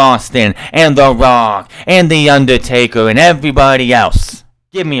Steve Austin and The Rock and The Undertaker and everybody else.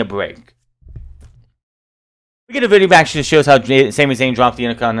 Give me a break. We get a video back that shows how Sami Zayn dropped the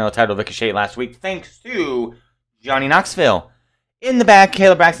Intercontinental title Ricochet last week thanks to Johnny Knoxville. In the back,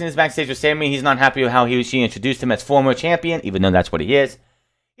 Kayla Braxton is backstage with Sami. He's not happy with how she introduced him as former champion, even though that's what he is.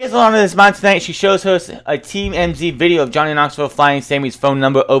 He has a lot of this mind tonight. She shows us a Team MZ video of Johnny Knoxville flying Sami's phone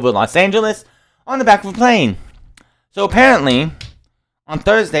number over Los Angeles on the back of a plane. So apparently, on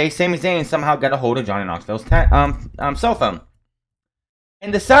Thursday, Sami Zayn somehow got a hold of Johnny Knoxville's cell phone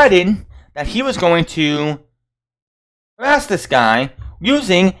and decided that he was going to harass this guy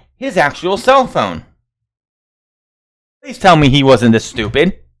using his actual cell phone. Please tell me he wasn't this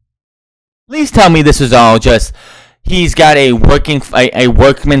stupid. Please tell me this is all just he's got a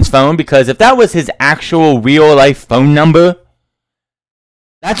workman's phone, because if that was his actual real life phone number,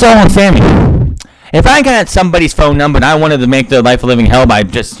 that's all on Sami. If I got somebody's phone number and I wanted to make their life a living hell by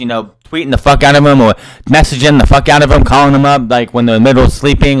just, tweeting the fuck out of them or messaging the fuck out of them, calling them up like when they're in the middle of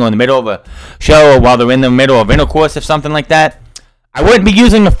sleeping or in the middle of a show or while they're in the middle of intercourse or something like that, I wouldn't be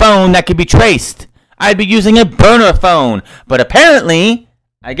using a phone that could be traced. I'd be using a burner phone. But apparently,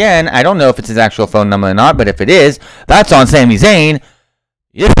 again, I don't know if it's his actual phone number or not, but if it is, that's on Sami Zayn.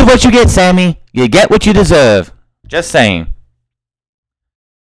 This is what you get, Sami. You get what you deserve. Just saying.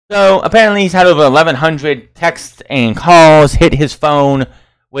 So, apparently he's had over 1,100 texts and calls hit his phone,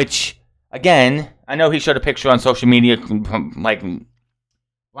 which, again, I know he showed a picture on social media, like,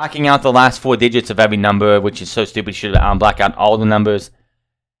 blacking out the last 4 digits of every number, which is so stupid. He should black out all the numbers.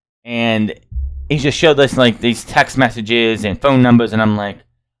 And he just showed us, like, these text messages and phone numbers, and I'm like,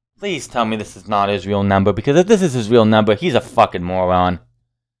 please tell me this is not his real number, because if this is his real number, he's a fucking moron.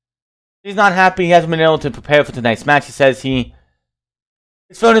 He's not happy. He hasn't been able to prepare for tonight's match. He says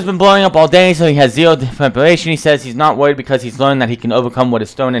his phone has been blowing up all day, so he has zero preparation. He says he's not worried because he's learned that he can overcome what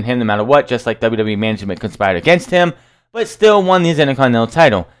is thrown at him no matter what, just like WWE management conspired against him, but still won his Intercontinental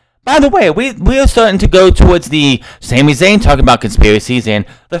title. By the way, we are starting to go towards the Sami Zayn talking about conspiracies, and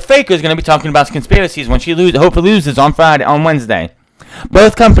the Faker is going to be talking about conspiracies when she hopefully loses on Wednesday.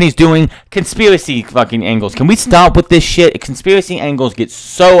 Both companies doing conspiracy fucking angles. Can we stop with this shit? Conspiracy angles get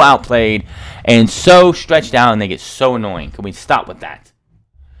so outplayed and so stretched out, and they get so annoying. Can we stop with that?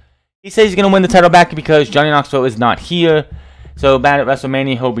 He says he's going to win the title back because Johnny Knoxville is not here. So bad at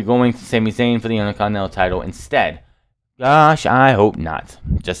WrestleMania, he'll be going to Sami Zayn for the Intercontinental title instead. Gosh, I hope not.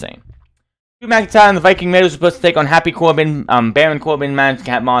 Just saying. Drew McIntyre and the Viking Raiders were supposed to take on Happy Corbin, Baron Corbin,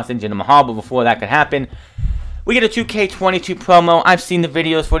 Cat Moss, and Jinder Mahal, but before that could happen, we get a 2K22 promo. I've seen the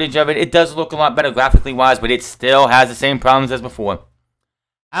videos, footage of it. It does look a lot better graphically wise, but it still has the same problems as before.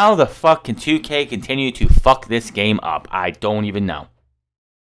 How the fuck can 2K continue to fuck this game up? I don't even know.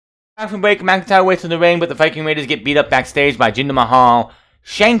 Back from break, McIntyre waits in the ring, but the Viking Raiders get beat up backstage by Jinder Mahal,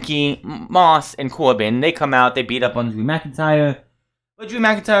 Shanky, Moss, and Corbin. They come out, they beat up on Drew McIntyre, but Drew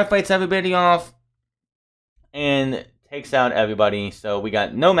McIntyre fights everybody off and takes out everybody. So we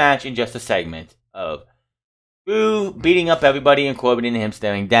got no match in just a segment of Drew beating up everybody and Corbin and him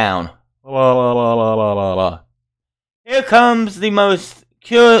staring down. Here comes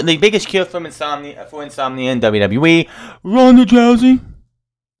the biggest cure for insomnia in WWE, Ronda Rousey.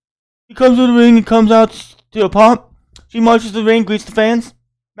 He comes to the ring and comes out to a pop. She marches to the ring, greets the fans.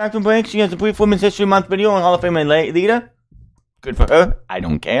 Back from break, she has a brief Women's History Month video on Hall of Fame leader. Good for her. I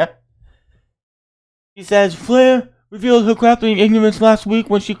don't care. She says, Flair revealed her crafty ignorance last week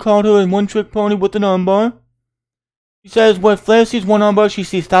when she called her a one-trick pony with an armbar. She says, where Flair sees one armbar, she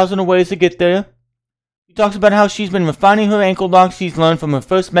sees thousands of ways to get there. She talks about how she's been refining her ankle lock she's learned from her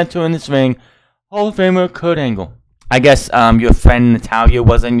first mentor in this ring, Hall of Famer Kurt Angle. I guess your friend Natalia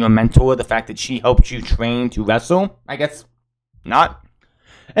wasn't your mentor, the fact that she helped you train to wrestle? I guess not.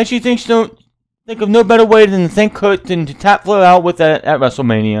 And she thinks of no better way than to thank Kurt than to tap Flair out with that at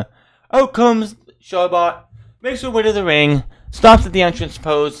WrestleMania. Out comes Charbot, makes her way to the ring, stops at the entrance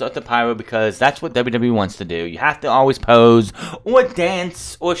pose at the pyro because that's what WWE wants to do. You have to always pose or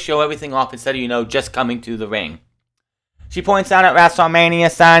dance or show everything off instead of, just coming to the ring. She points out at WrestleMania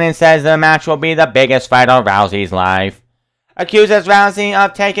sign and says the match will be the biggest fight of Rousey's life. accuses Rousey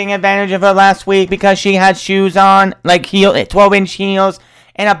of taking advantage of her last week because she had shoes on, like 12-inch heels,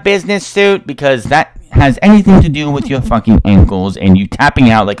 and a business suit, because that has anything to do with your fucking ankles and you tapping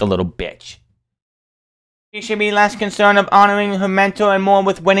out like a little bitch. She should be less concerned of honoring her mentor and more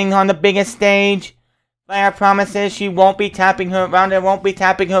with winning on the biggest stage. Flair promises she won't be tapping her around and won't be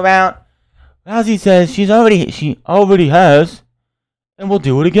tapping her out. Rousey says she already has, and will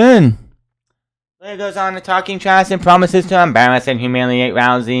do it again. Flair goes on to talking trash and promises to embarrass and humiliate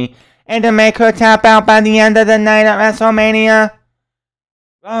Rousey and to make her tap out by the end of the night at WrestleMania.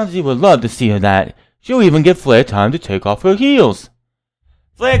 Rousey would love to see her that. She'll even give Flair time to take off her heels.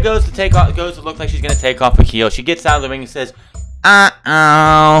 Flair goes to look like she's gonna take off her heels. She gets out of the ring and says,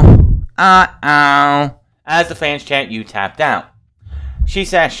 "Uh-oh, uh-oh," as the fans chant, "You tapped out." She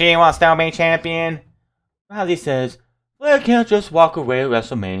says she wants to be champion. Rousey says, Flair can't just walk away at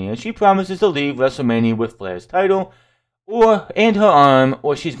WrestleMania. She promises to leave WrestleMania with Flair's title and her arm,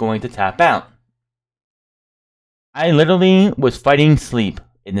 or she's going to tap out. I literally was fighting sleep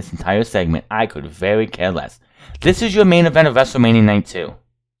in this entire segment. I could very care less. This is your main event of WrestleMania Night 2.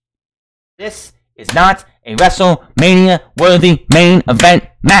 This is not a WrestleMania-worthy main event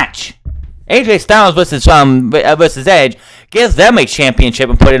match. AJ Styles versus Edge gives them a championship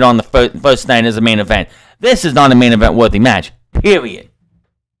and put it on the first night as a main event. This is not a main event-worthy match. Period.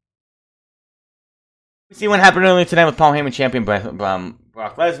 We see what happened earlier tonight with Paul Heyman champion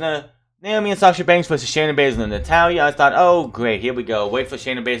Brock Lesnar. Naomi and Sasha Banks versus Shayna Baszler and Natalya. I thought, oh great, here we go. Wait for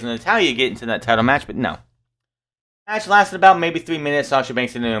Shayna Baszler and Natalya to get into that title match, but no. Match lasted about maybe 3 minutes. Sasha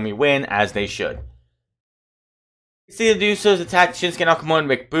Banks and Naomi win, as they should. You see the Usos attacked Shinsuke Nakamura and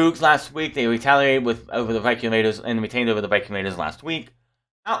Rick Boogs last week. They retaliated over the Viking Raiders and retained over the Viking Raiders last week.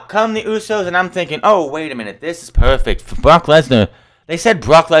 Out come the Usos, and I'm thinking, oh, wait a minute, this is perfect. For Brock Lesnar, they said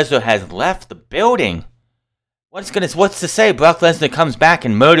Brock Lesnar has left the building. What's to say? Brock Lesnar comes back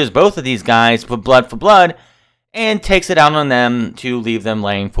and murders both of these guys for blood, and takes it out on them to leave them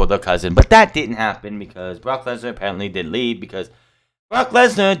laying for their cousin. But that didn't happen because Brock Lesnar apparently did leave because Brock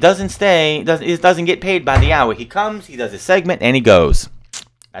Lesnar doesn't get paid by the hour. He comes, he does his segment, and he goes.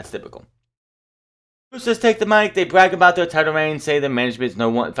 That's typical. Usos take the mic. They brag about their title reign, say the management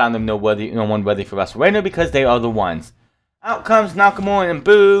found them no one worthy for WrestleMania because they are the ones. Out comes Nakamura and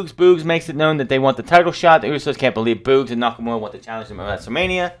Boogs. Boogs makes it known that they want the title shot. The Usos can't believe Boogs and Nakamura want to challenge them at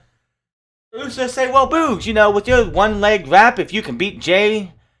WrestleMania. The Usos say, well, Boogs, with your one-leg wrap, if you can beat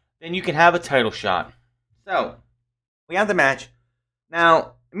Jay, then you can have a title shot. So, we have the match.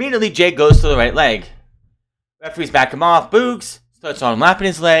 Now, immediately Jay goes to the right leg. Referees back him off. Boogs starts on lapping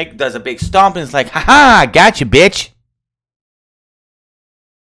his leg, does a big stomp, and is like, ha-ha, gotcha, bitch.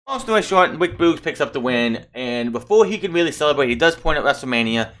 Long story short, Rick Boogs picks up the win, and before he can really celebrate, he does point at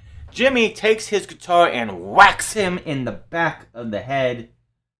WrestleMania. Jimmy takes his guitar and whacks him in the back of the head.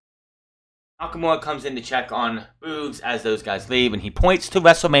 Nakamura comes in to check on Boogs as those guys leave, and he points to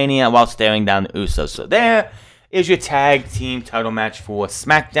WrestleMania while staring down the Usos. So there is your tag team title match for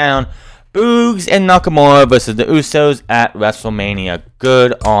SmackDown. Boogs and Nakamura versus the Usos at WrestleMania.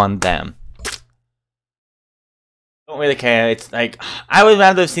 Good on them. Don't really care. It's like, I would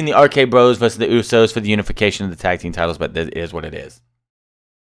rather have seen the RK Bros versus the Usos for the unification of the tag team titles, but it is what it is.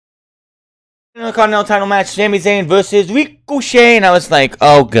 Continental title match, Sami Zayn versus Ricochet, and I was like,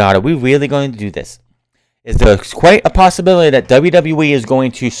 oh god, are we really going to do this? Is there quite a possibility that WWE is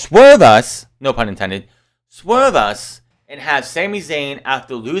going to swerve us, no pun intended, swerve us, and have Sami Zayn,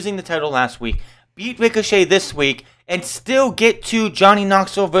 after losing the title last week, beat Ricochet this week, and still get to Johnny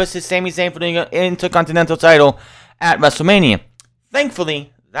Knoxville versus Sami Zayn for the Intercontinental title at WrestleMania?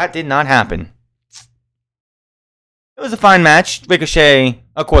 Thankfully, that did not happen. It was a fine match. Ricochet,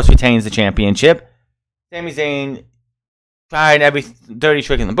 of course, retains the championship. Sami Zayn tried every dirty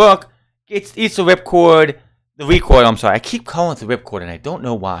trick in the book. Eats the ripcord. The recoil, I'm sorry. I keep calling it the ripcord, and I don't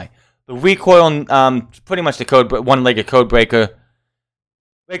know why. The recoil, pretty much the one-legged code breaker.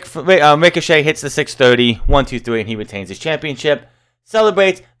 Ricochet hits the 630, 1, 2, 3, and he retains his championship.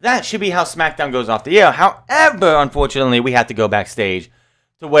 Celebrates. That should be how SmackDown goes off the air. However, unfortunately, we have to go backstage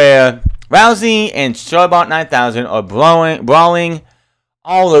to where Rousey and Starbot 9000 are brawling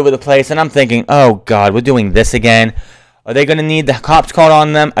all over the place, and I'm thinking, oh god, we're doing this again. Are they going to need the cops called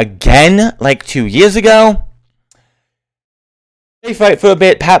on them again, like 2 years ago? They fight for a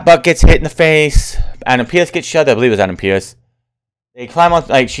bit. Pat Buck gets hit in the face. Adam Pearce gets shot. I believe it was Adam Pearce. They climb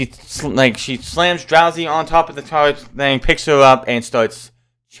on, she slams Drowsy on top of the toilet thing, picks her up, and starts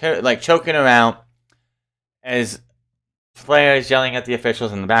choking her out as Flair is yelling at the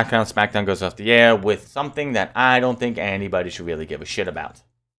officials in the background. SmackDown goes off the air with something that I don't think anybody should really give a shit about.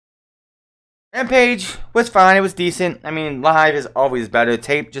 Rampage was fine. It was decent. I mean, live is always better.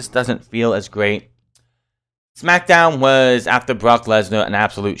 Tape just doesn't feel as great. SmackDown was, after Brock Lesnar, an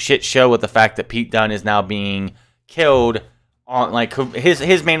absolute shit show with the fact that Pete Dunne is now being killed. On like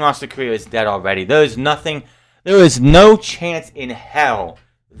his main roster career is dead already. There is no chance in hell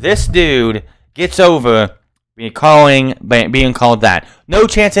this dude gets over being called that. No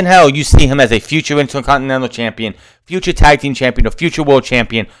chance in hell you see him as a future Intercontinental Champion, future Tag Team Champion, or future World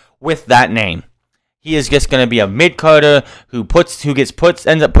Champion with that name. He is just going to be a mid-carder who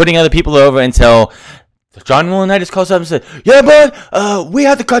ends up putting other people over until John Laurinaitis calls up and says, "Yeah, bud, we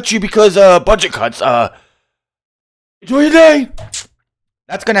have to cut you because budget cuts. Enjoy your day."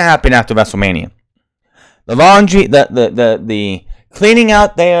 That's going to happen after WrestleMania. The laundry, the cleaning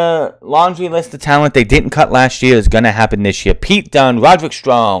out their laundry list of talent they didn't cut last year is going to happen this year. Pete Dunne, Roderick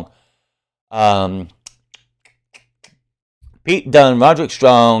Strong, Zia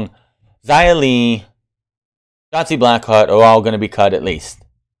Lee, Shotzi Blackheart are all going to be cut at least.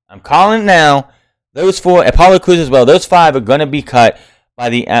 I'm calling it now. Those 4, Apollo Crews as well. Those 5 are going to be cut by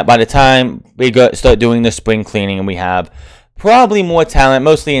the time we start doing the spring cleaning, and we have probably more talent,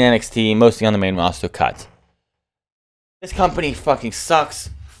 mostly in NXT, mostly on the main roster, cut. This company fucking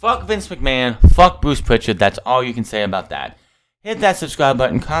sucks. Fuck Vince McMahon. Fuck Bruce Pritchard. That's all you can say about that. Hit that subscribe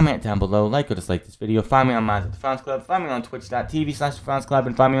button. Comment down below. Like or dislike this video. Find me on Minds at the Frowns Club. Find me on twitch.tv/TheFrowns Club.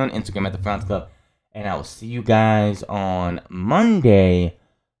 And find me on Instagram at the Frowns Club. And I will see you guys on Monday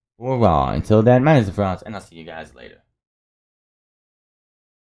for Raw. Until then, my name is the Frowns, and I'll see you guys later.